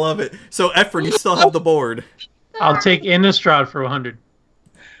 I love it. So, Efren, you still have the board. I'll take Innistrad for 100.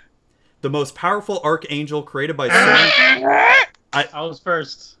 The most powerful archangel created by Soren. I was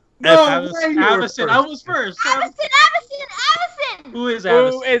first. No I was way you were Avacyn. I was first. Avacyn. Who is Who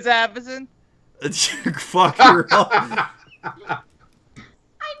Avacyn? is Avacyn? Fuck her up. I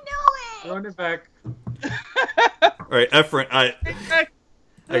knew it. Run it back. All right, Efren. I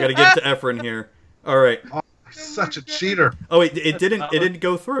gotta get to Efren here. All right. Such a cheater. Oh wait, it didn't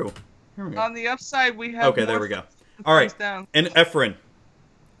go through. Here we go. On the upside, we have. Okay, there more we go. All right, down. and Efren.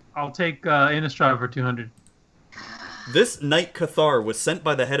 I'll take Innistrad for 200. This Knight Cathar was sent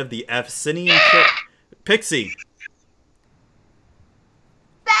by the head of the Abyssinian Pixie.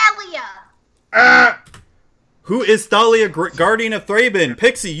 Thalia. Ah! Who is Thalia, Guardian of Thraben?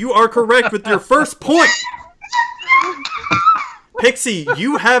 Pixie, you are correct with your first point. Pixie,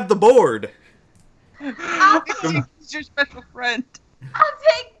 you have the board. Pixie is your special friend. I'll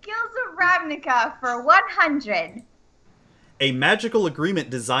take Gills of Ravnica for 100. A magical agreement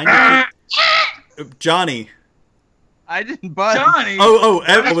designed to Johnny. I didn't budge. Johnny!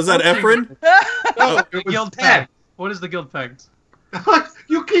 Was that Efren? No, it was Guild Ted. Pact. What is the Guild Pact?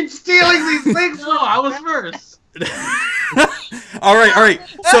 You keep stealing these things. No, I was first. All right.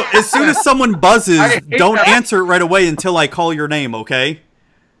 So as soon as someone buzzes, I hate don't that. answer it right away until I call your name, okay?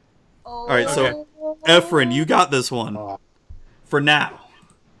 All right, so Efren, you got this one. For now.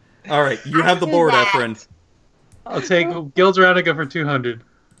 All right, you have the board, Efren. I'll take Guild Ravnica for 200.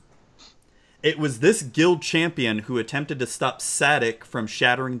 It was this guild champion who attempted to stop Sadik from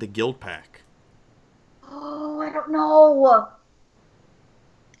shattering the guild pack. Oh, I don't know.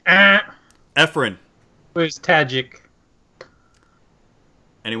 Efren, Where's Tajik?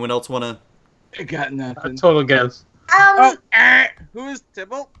 anyone else want to? I got A nothing. total guess. Who is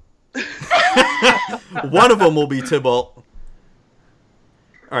Tybalt? One of them will be Tybalt.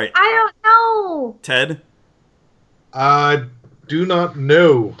 All right, I don't know. Ted, I do not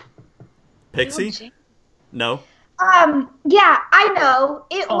know. Pixie? No. Yeah, I know.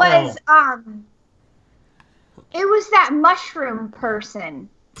 It was that mushroom person.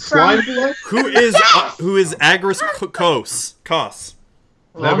 Slime From blood? Who is Agris Kos?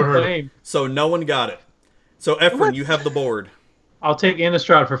 Never heard of name. So no one got it. So Efren, you have the board. I'll take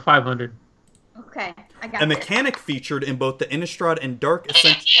Innistrad for 500. Okay, I got A it. mechanic featured in both the Innistrad and Dark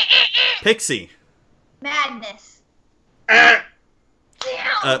Ascension. Pixie. Madness. Ah!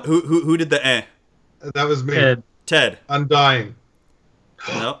 Damn. Who did the eh? That was me. Ted. Ted. Undying.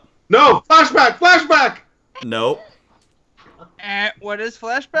 No. No! Flashback! Flashback! No. What is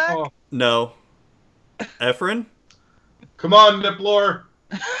flashback? Oh, No. Efren? Come on, Niplor.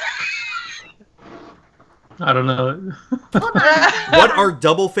 I don't know. Hold on. What are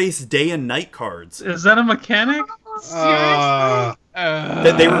double-faced day and night cards? Is that a mechanic? Seriously?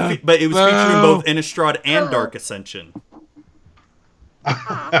 They were, but it was featured in both Innistrad and Dark Ascension.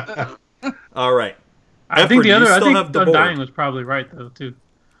 All right. I think Efren, the you other. I still think have the Undying board. was probably right though too.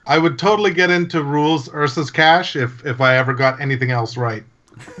 I would totally get into rules Ursa's Cash if I ever got anything else right.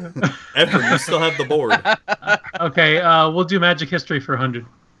 Efren, you still have the board. Okay, we'll do Magic History for 100.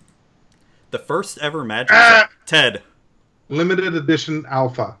 The first ever Magic set. Ted. Limited edition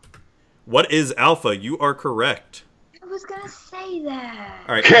alpha. What is Alpha? You are correct. I was gonna say that.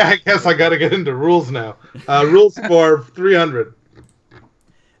 All right. Okay, I guess I gotta get into rules now. Rules for 300.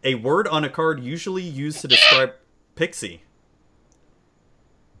 A word on a card usually used to describe Pixie.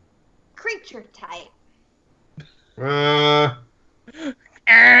 Creature type.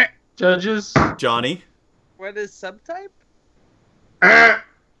 Judges. Johnny. What is subtype?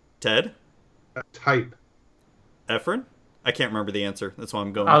 Ted. Type. Efren. I can't remember the answer. That's why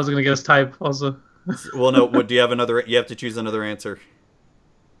I'm going. I was gonna guess type also. Well, no. What do you have another? You have to choose another answer.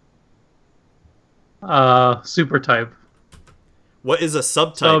 Super type. What is a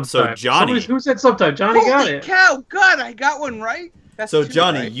subtype? So Subtype. Johnny. Who said subtype? Johnny got Holy it. cow! God, I got one right. That's So two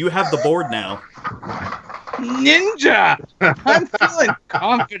Johnny, right. you have the board now. Ninja. I'm feeling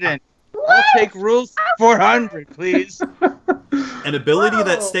confident. I'll take rules 400, please. An ability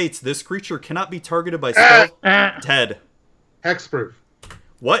that Whoa. states this creature cannot be targeted by spell. Ted. Hexproof.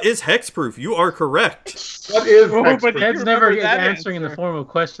 What is hexproof? You are correct. What is Oh, but hexproof? Ted's never remember that answering in the answer. form of a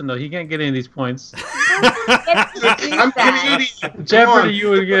question though. He can't get any of these points. I'm Canadian. Jeopardy, you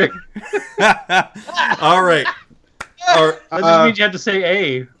would get. All right. That just means you have to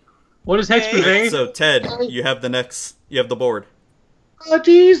say A. What is Hex Brigade? So Ted, you have the board. Oh,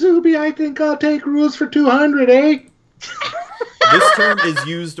 gee, Zuby, I think I'll take rules for 200, eh? This term is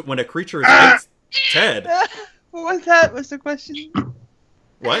used when a creature is Ted. What was that? What's the question?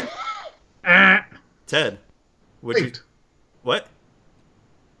 What? Ted. Would you? Blinked. What?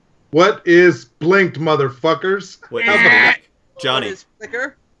 What is blinked, motherfuckers? What? What Johnny. is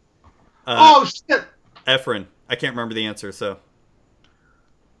flicker? Oh, shit! Efren. I can't remember the answer, so.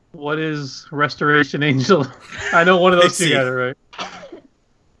 What is Restoration Angel? I know one of those Pixie. together, right?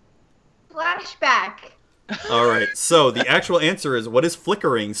 Flashback. All right. So the actual answer is what is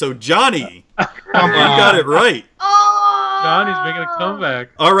flickering? So Johnny, you Come got on. it right. Oh. Johnny's making a comeback.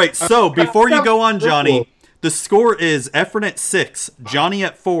 All right. So before you go on, Johnny, the score is Efren at 6, Johnny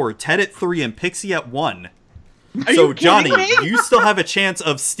at 4, Ted at 3, and Pixie at 1. Are So you Johnny, kidding me? you still have a chance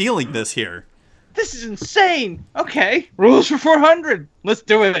of stealing this here. This is insane. Okay, rules for 400. Let's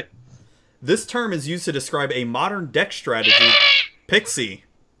do it. This term is used to describe a modern deck strategy. Pixie,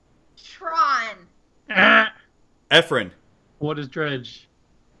 Tron. Efren, What is Dredge?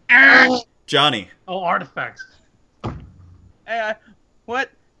 Johnny, Oh, artifacts.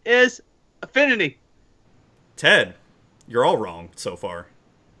 What is affinity? Ted. You're all wrong so far.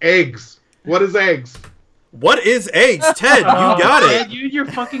 Eggs. What is eggs? What is eggs? Ted, you got Man, it. you and your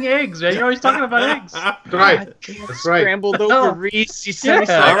fucking eggs, man. You're always talking about eggs. That's right. That's right. Scrambled over Reese. You silly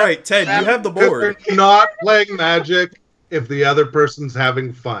Yeah. All son. right, Ted, you have the Because board. we're not playing Magic if the other person's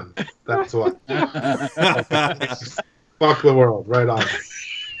having fun. That's what. Fuck the world. Right on.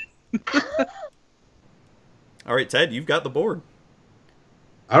 All right, Ted, you've got the board.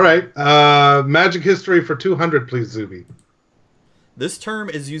 All right. Magic history for 200, please, Zuby. This term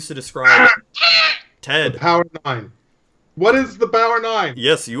is used to describe The Ted. Power 9. What is the Power 9?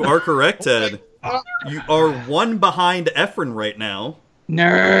 Yes, you are correct, Ted. You are one behind Efren right now,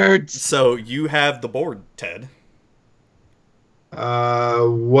 Nerds. so you have the board, Ted.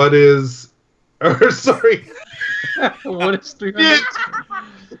 What is... sorry. What is 300?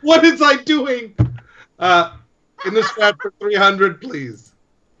 What is I doing? In the strat for 300, please.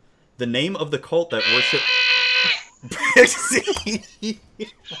 The name of the cult that worship Pixie.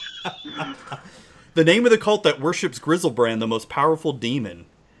 The name of the cult that worships Grizzlebrand, the most powerful demon.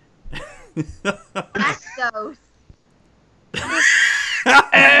 Axos.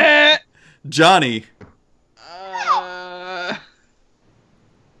 Johnny.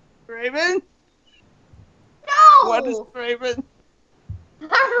 Raven? No. What is Raven?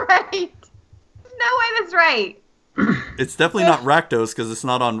 I'm right. No way that's right. It's definitely not Rakdos because it's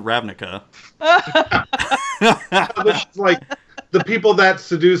not on Ravnica. This is like the people that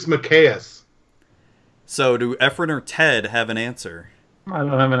seduce Macias. So do Efren or Ted have an answer? I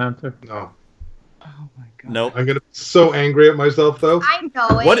don't have an answer. No. Oh my god. Nope. I'm going to be so angry at myself, though. I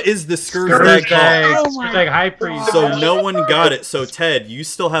know it. What is the Skurzdag cult? Skurzdag High Priest. So no one got it. So Ted, you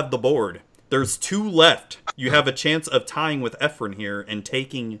still have the board. There's 2 left. You have a chance of tying with Efren here and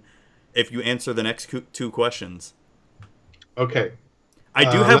taking if you answer the next 2 questions. Okay. I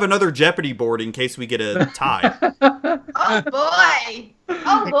do have another Jeopardy board in case we get a tie. Oh boy.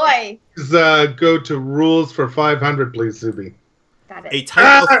 Oh boy. Let's go to rules for 500, please, Zuby. Got A it.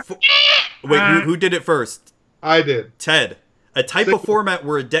 type of wait, who did it first? I did. Ted. A type of format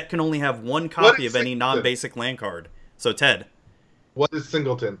where a deck can only have one copy is of any singleton? non-basic land card. So Ted, What is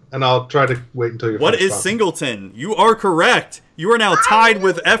singleton? And I'll try to wait until you're what finished is talking. singleton? You are correct. You are now tied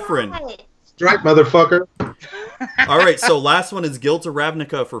with Efren. Strike, motherfucker. All right, so last one is Guild of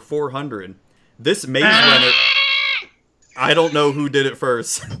Ravnica for 400. This Maze Runner. I don't know who did it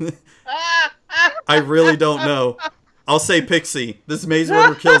first. I really don't know. I'll say Pixie. This Maze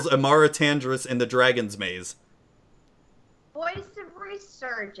Runner kills Amara Tandris in the Dragon's Maze. Voice of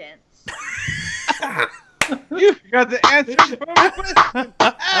Resurgence. You got the answer for my question.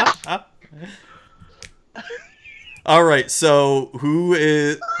 All right, so who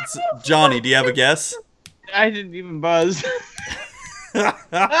is Johnny? Do you have a guess? I didn't even buzz.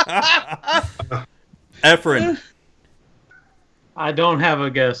 Efren, I don't have a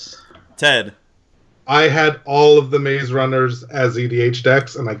guess. Ted, I had all of the Maze Runners as EDH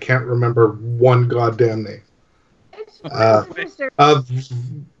decks, and I can't remember one goddamn name.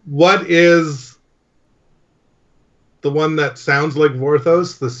 What is the one that sounds like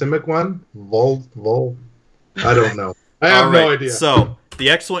Vorthos, the Simic one? Vol? I don't know. I have all right, no idea. So the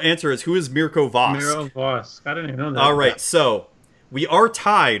excellent answer is who is Mirko Voss? Miro Voss. I didn't even know that. All right, so we are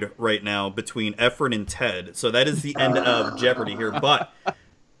tied right now between Efren and Ted. So that is the end of Jeopardy here. But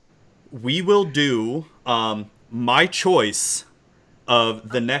we will do my choice of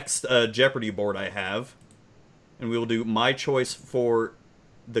the next Jeopardy board I have. And we will do my choice for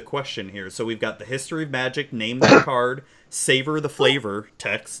the question here. So we've got the history of magic, name that card, savor the flavor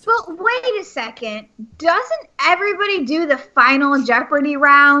text. But wait a second. Doesn't everybody do the final Jeopardy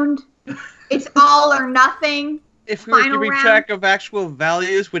round? It's all or nothing. If we were Final keeping round. track of actual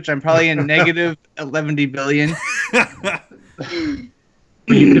values, which I'm probably in negative 11 billion, You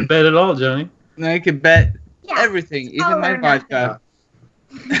can bet it all, Johnny. then I could bet Yeah. everything, all even my or nothing. vodka.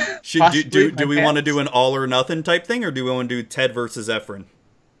 Do we want to do an all or nothing type thing, or do we want to do Ted versus Efren?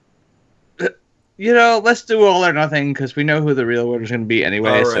 You know, let's do all or nothing because we know who the real winner's going to be anyway.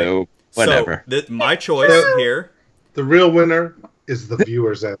 All right. So whatever. So my choice here. The real winner is the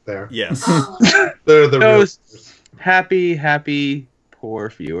viewers out there. Yes. They're the real. Those happy, poor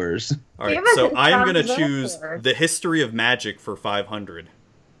viewers. All right. Give us So a I'm gonna thumbs up choose or- the history of magic for 500.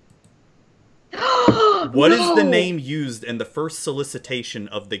 What is the name used in the first solicitation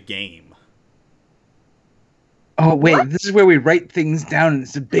of the game? Oh wait, What? this is where we write things down, and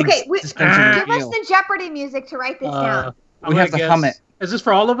it's a big Okay, suspension Give us reveal. the Jeopardy music to write this down. I'm We have gonna to hum guess- it. Is this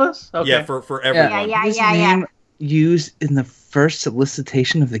for all of us? Okay. Yeah, for everyone. Yeah. This name used in the first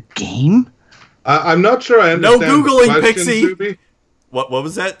solicitation of the game. I'm not sure I No understand. Googling, the question, Pixie. Zuby. What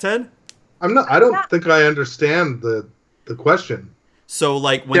was that, Ted? I'm not. I don't think I understand the question. So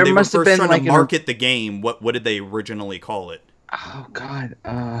like when There they were must have first been, trying like, to an- market the game, what did they originally call it? Oh God.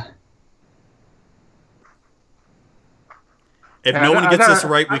 If I no got- one I gets got- this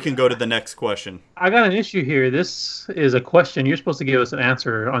right, we can go to the next question. I got an issue here. This is a question. You're supposed to give us an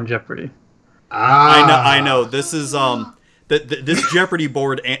answer on Jeopardy. I know. This is this Jeopardy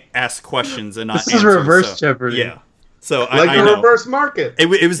board asks questions and not This is answers, reverse so- Jeopardy. Yeah. So like I a know. reverse market. It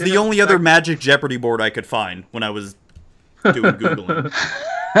was the only other Magic Jeopardy board I could find when I was doing Googling.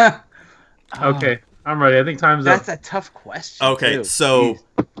 Okay, I'm ready. I think time's That's up. a tough question. Okay, too. so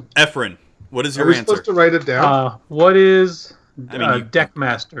Jeez. Efren, what is Are your we answer? supposed to write it down? What is I mean, you-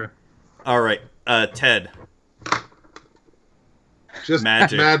 Deckmaster? All right, Ted, Just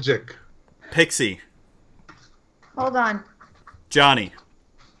magic. magic. Pixie, Hold on. Johnny.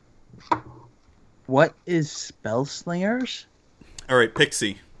 What is Spell Slingers? All right,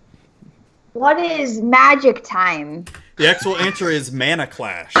 Pixie. What is magic time? The actual answer is Mana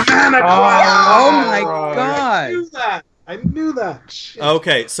Clash. Oh my I God. knew that. I knew that. Shit.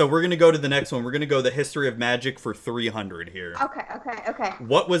 Okay, so we're gonna go to the next one. We're gonna go the history of magic for 300 here. Okay.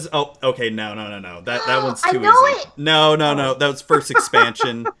 What was? Oh, okay. No. That one's I too know easy. it! No. That was first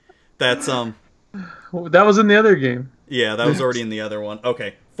expansion. That's That was in the other game. Yeah, that was already in the other one.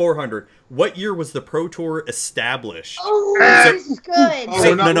 Okay, 400. What year was the Pro Tour established? Oh, So- this is good. Oh, So,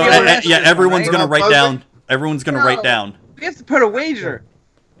 we're not no, doing yeah, everyone's right? gonna We're not write down. buzzing? Everyone's gonna No. write down. We have to put a wager.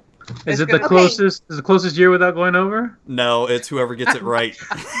 Is It's it the gonna- closest? Is the closest year without going over? No, it's whoever gets it right.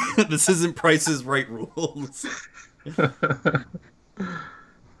 This isn't Price's Right rules.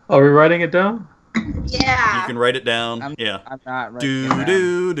 Are we writing it down? Yeah. You can write it down. I'm Yeah. not right. Do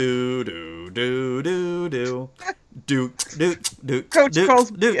do do do do do do do do do Coach do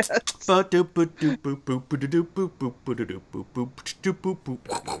calls do BS. ba do bo do bo boop ba do do boop boop ba do do boop boop do boop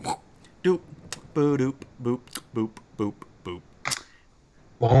boop do bo doop boop boop boop boop.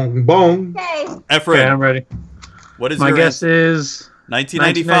 Bong bong. Okay. Okay, Efren, I'm ready. what is My your guess answer? is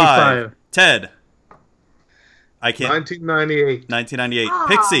 1995. Ted. I can't. 1998. 1998. Aw,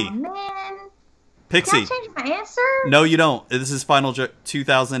 Pixie. man. Pixie. Can I change my answer? No, you don't. This is Final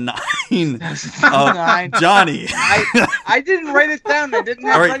 2009. Nine. Johnny. I didn't write it down. I didn't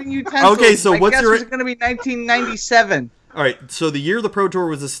have All right. writing utensils. Okay, so My what's guess your- was going to be 1997. All right, so the year the Pro Tour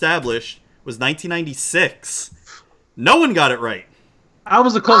was established was 1996. No one got it right. I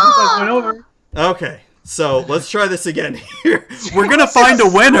was the closest I went over. Okay, so let's try this again here. We're going to find a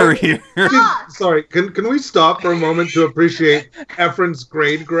winner here. Sorry, can we stop for a moment to appreciate Efren's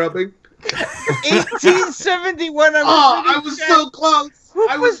grade grubbing? 1871. I was so close.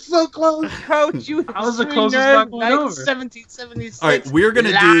 I was so close. Coach, you I was the history closest nerd, one going over. 1776. All right, we're going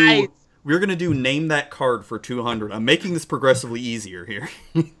to Lies. do Name That Card for 200. I'm making this progressively easier here.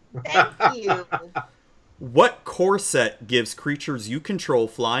 Thank you. What core set gives creatures you control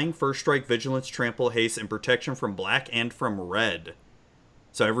flying, first strike, vigilance, trample, haste, and protection from black and from red?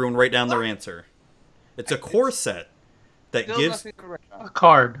 So everyone write down their answer. It's a core set that Still gives... nothing to write down. A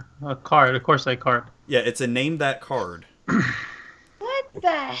card. A Corsair card. Yeah, it's a Name That Card. What the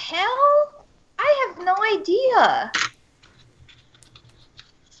hell? I have no idea.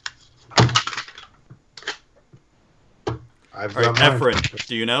 I've All right, got mine. Efren,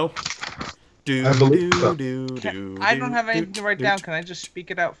 do you know? Do, I believe so. I don't have anything to write down. Can I just speak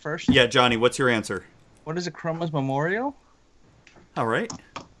it out first? Yeah, Johnny, what's your answer? What is a Chroma's Memorial? All right.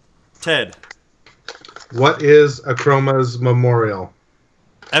 Ted. What is Akroma's memorial?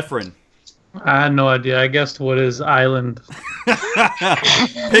 Efren. I had no idea. I guessed what is island.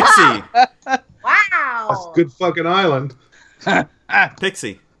 Pixie. Wow. That's a good fucking island.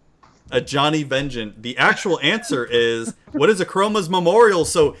 Pixie. A Johnny Vengeant. The actual answer is, what is a Chroma's Memorial?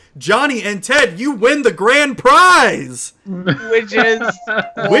 So, Johnny and Ted, you win the grand prize! Which is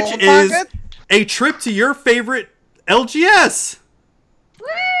Which is a trip to your favorite LGS!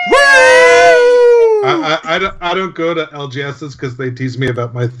 Woo! I don't go to LGSs because they tease me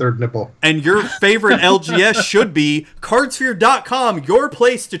about my third nipple. And your favorite LGS should be Cardsphere.com, your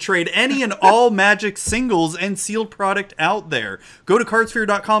place to trade any and all Magic singles and sealed product out there. Go to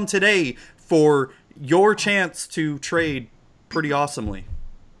Cardsphere.com today for your chance to trade pretty awesomely.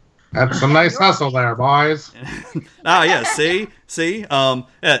 That's a nice hustle there, boys. Yeah, see?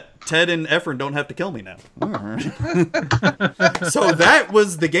 Yeah, Ted and Efren don't have to kill me now. So that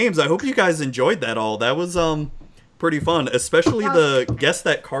was the games. I hope you guys enjoyed that all. That was pretty fun, especially the guess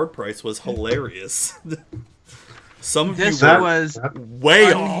that card price was hilarious. Some of this you were was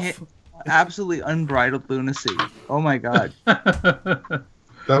way off. Absolutely unbridled lunacy. Oh my god. That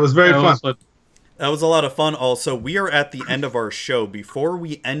was very fun. That was a lot of fun. Also, we are at the end of our show. Before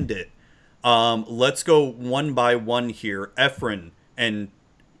we end it, let's go one by one here. Efren, and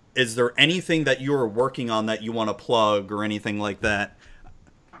is there anything that you are working on that you want to plug or anything like that?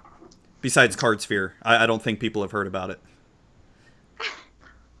 Besides Cardsphere. I don't think people have heard about it.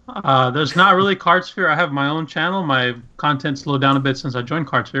 There's not really Cardsphere. I have my own channel. My content slowed down a bit since I joined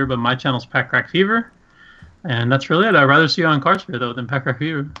Cardsphere, but my channel's Pack Rack Fever. And that's really it. I'd rather see you on Cardsphere, though, than Pack Rack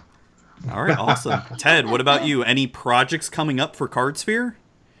Fever. All right, awesome. Ted, what about you? Any projects coming up for Cardsphere?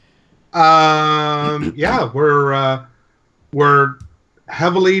 Yeah, we're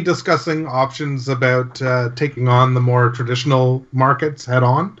heavily discussing options about taking on the more traditional markets head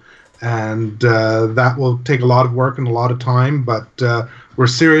on, and that will take a lot of work and a lot of time, but we're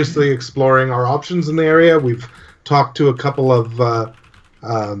seriously exploring our options in the area. We've talked to a couple of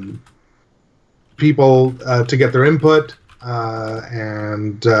people to get their input,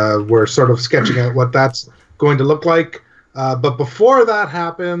 and we're sort of sketching out what that's going to look like. But before that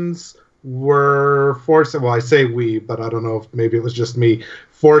happens, we're forcing, well, I say we, but I don't know if maybe it was just me,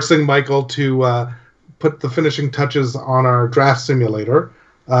 forcing Michael to put the finishing touches on our draft simulator.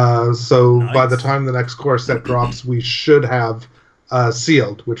 So Nice. By the time the next core set drops, we should have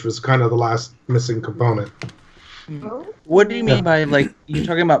sealed, which was kind of the last missing component. What do you mean by, like, you're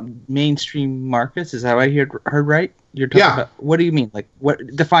talking about mainstream markets? Is that what I heard right? You're talking Yeah. about, what do you mean? Like, what,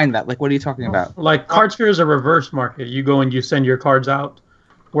 define that. Like, what are you talking about? Like, Cardsphere is a reverse market. You go and you send your cards out.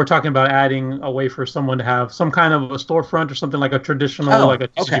 We're talking about adding a way for someone to have some kind of a storefront or something like a traditional, Oh, like a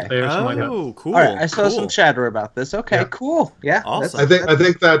TCG okay. Play or something like that. Oh, cool. All right, I saw cool. some chatter about this. Okay, Yeah. cool. Yeah, Awesome. I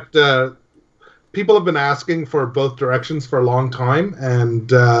think that people have been asking for both directions for a long time,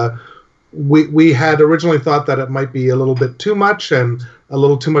 and we had originally thought that it might be a little bit too much and a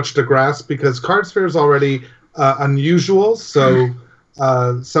little too much to grasp because Cardsphere is already unusual, so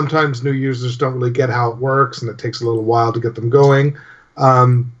sometimes new users don't really get how it works, and it takes a little while to get them going.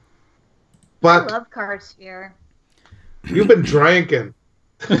 I But love Cardsphere. you've been drinking.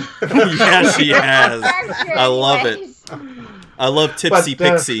 Yeah, she has. I love it. Anyways. I love Tipsy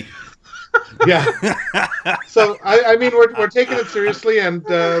But, Pixie. Yeah. So I mean we're taking it seriously, and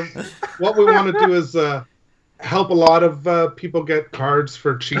what we want to do is help a lot of people get cards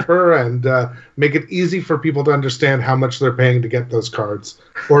for cheaper and make it easy for people to understand how much they're paying to get those cards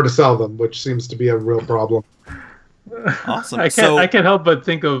or to sell them, which seems to be a real problem. Awesome. I can't help but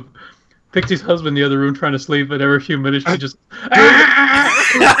think of Pixie's husband in the other room trying to sleep, but every few minutes she just.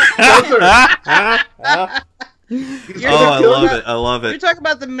 I love it. I love You're it. talking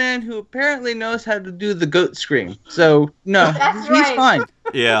about the man who apparently knows how to do the goat scream. So, no, That's he's right. fine.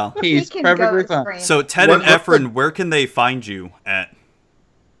 Yeah. He's He can perfectly go fine. scream. So Ted and What's the- Efren, where can they find you at?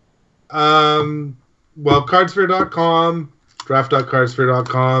 Well, cardsphere.com,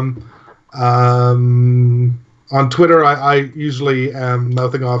 draft.cardsphere.com. On Twitter, I usually am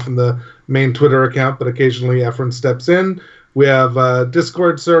mouthing off in the main Twitter account, but occasionally Efren steps in. We have a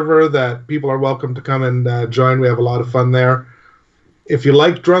Discord server that people are welcome to come and join. We have a lot of fun there. If you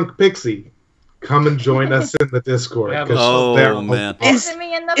like Drunk Pixie, come and join us in the Discord. Yeah, 'cause oh, they're- man. Visit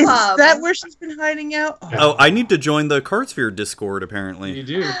me in the Is pub. that where she's been hiding out? Oh, Oh, I need to join the Cardsphere Discord, You apparently.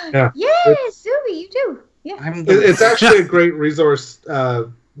 do. Yes, Zuby, you do. Yeah. I'm the It's actually a great resource, not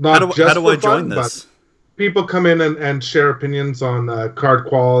How do just I for join fun, this? people come in and share opinions on card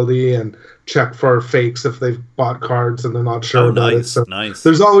quality and check for fakes if they've bought cards and they're not sure Oh, about it. nice. So Nice.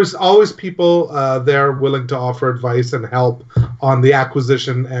 there's always people there willing to offer advice and help on the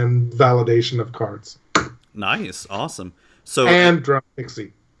acquisition and validation of cards. Nice. Awesome. So, And Drunk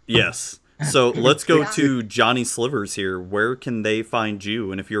Pixie. Yes. So let's go to Johnny Slivers here. Where can they find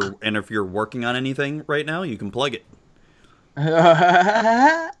you? And if you're working on anything right now, you can plug it.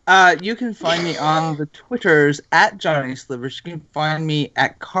 You can find me on the Twitters at Johnny Slivers. You can find me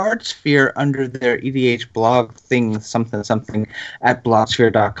at Cardsphere under their EDH blog thing, something at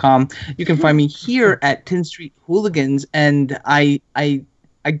blogsphere.com. You can find me here at Tin Street Hooligans, and I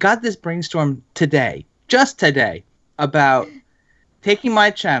got this brainstorm today, just today, about taking my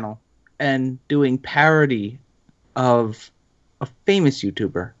channel and doing parody of a famous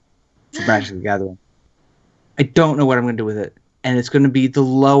YouTuber for Magic the Gathering. I don't know what I'm going to do with it, and it's going to be the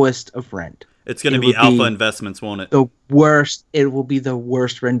lowest of rent. It's going to be Alpha Investments, won't it? The worst. It will be the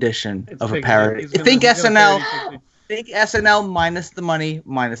worst rendition of a parody. Think SNL. Think SNL minus the money,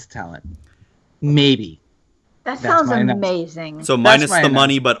 minus the talent. Maybe. That sounds amazing. So minus the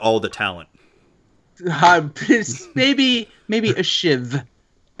money, but all the talent. Maybe a shiv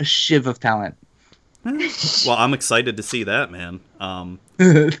of talent. Well, I'm excited to see that, man. Don't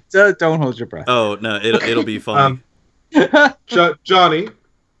hold your breath. Oh no, it'll be fun. Johnny,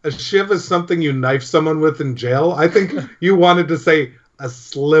 a shiv is something you knife someone with in jail. I think you wanted to say a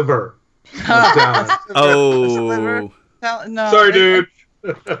sliver of talent. Oh, no, sorry, dude.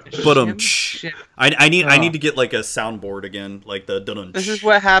 But I need to get like a soundboard again, like the dun. This is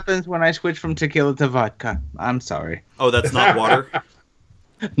what happens when I switch from tequila to vodka. I'm sorry. Oh, that's not water.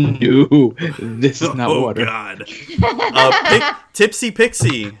 No, this is not water. Oh God. Tipsy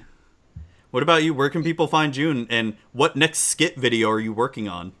Pixie. What about you? Where can people find you, and what next skit video are you working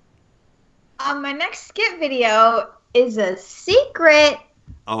on? My next skit video is a secret.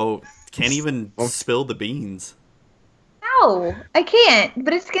 Oh, can't even spill the beans. No, I can't,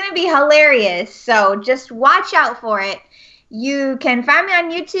 but it's going to be hilarious. So just watch out for it. You can find me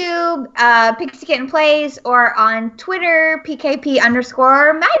on YouTube, Pixie Kitten Plays, or on Twitter,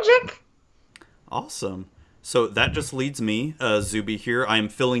 PKP_magic. Awesome. So that just leads me, Zuby here. I am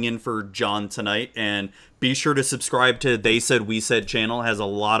filling in for John tonight, and be sure to subscribe to They Said We Said channel. It has a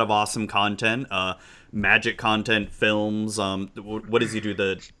lot of awesome content, magic content, films. What does he do?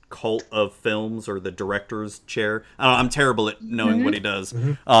 The Cult of Films or the director's chair? I don't know, I'm terrible at knowing what he does.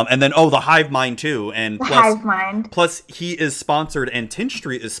 And then the Hive Mind too, and Hive Mind. Plus he is sponsored, and Tin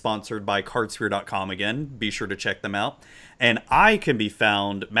Street is sponsored by Cardsphere.com again. Be sure to check them out. And I can be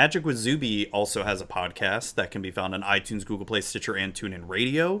found, Magic with Zuby also has a podcast that can be found on iTunes, Google Play, Stitcher, and TuneIn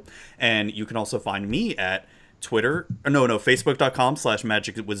Radio. And you can also find me at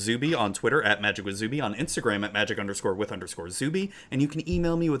Facebook.com/Magic with Zuby, on Twitter at Magic with Zuby, on Instagram at Magic_with_Zuby, and you can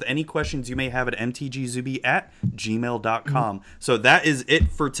email me with any questions you may have at mtgzuby@gmail.com. So that is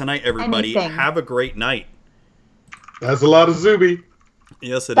it for tonight, everybody. Have a great night. That's a lot of Zuby.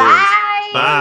 Yes, it is. Bye. Bye.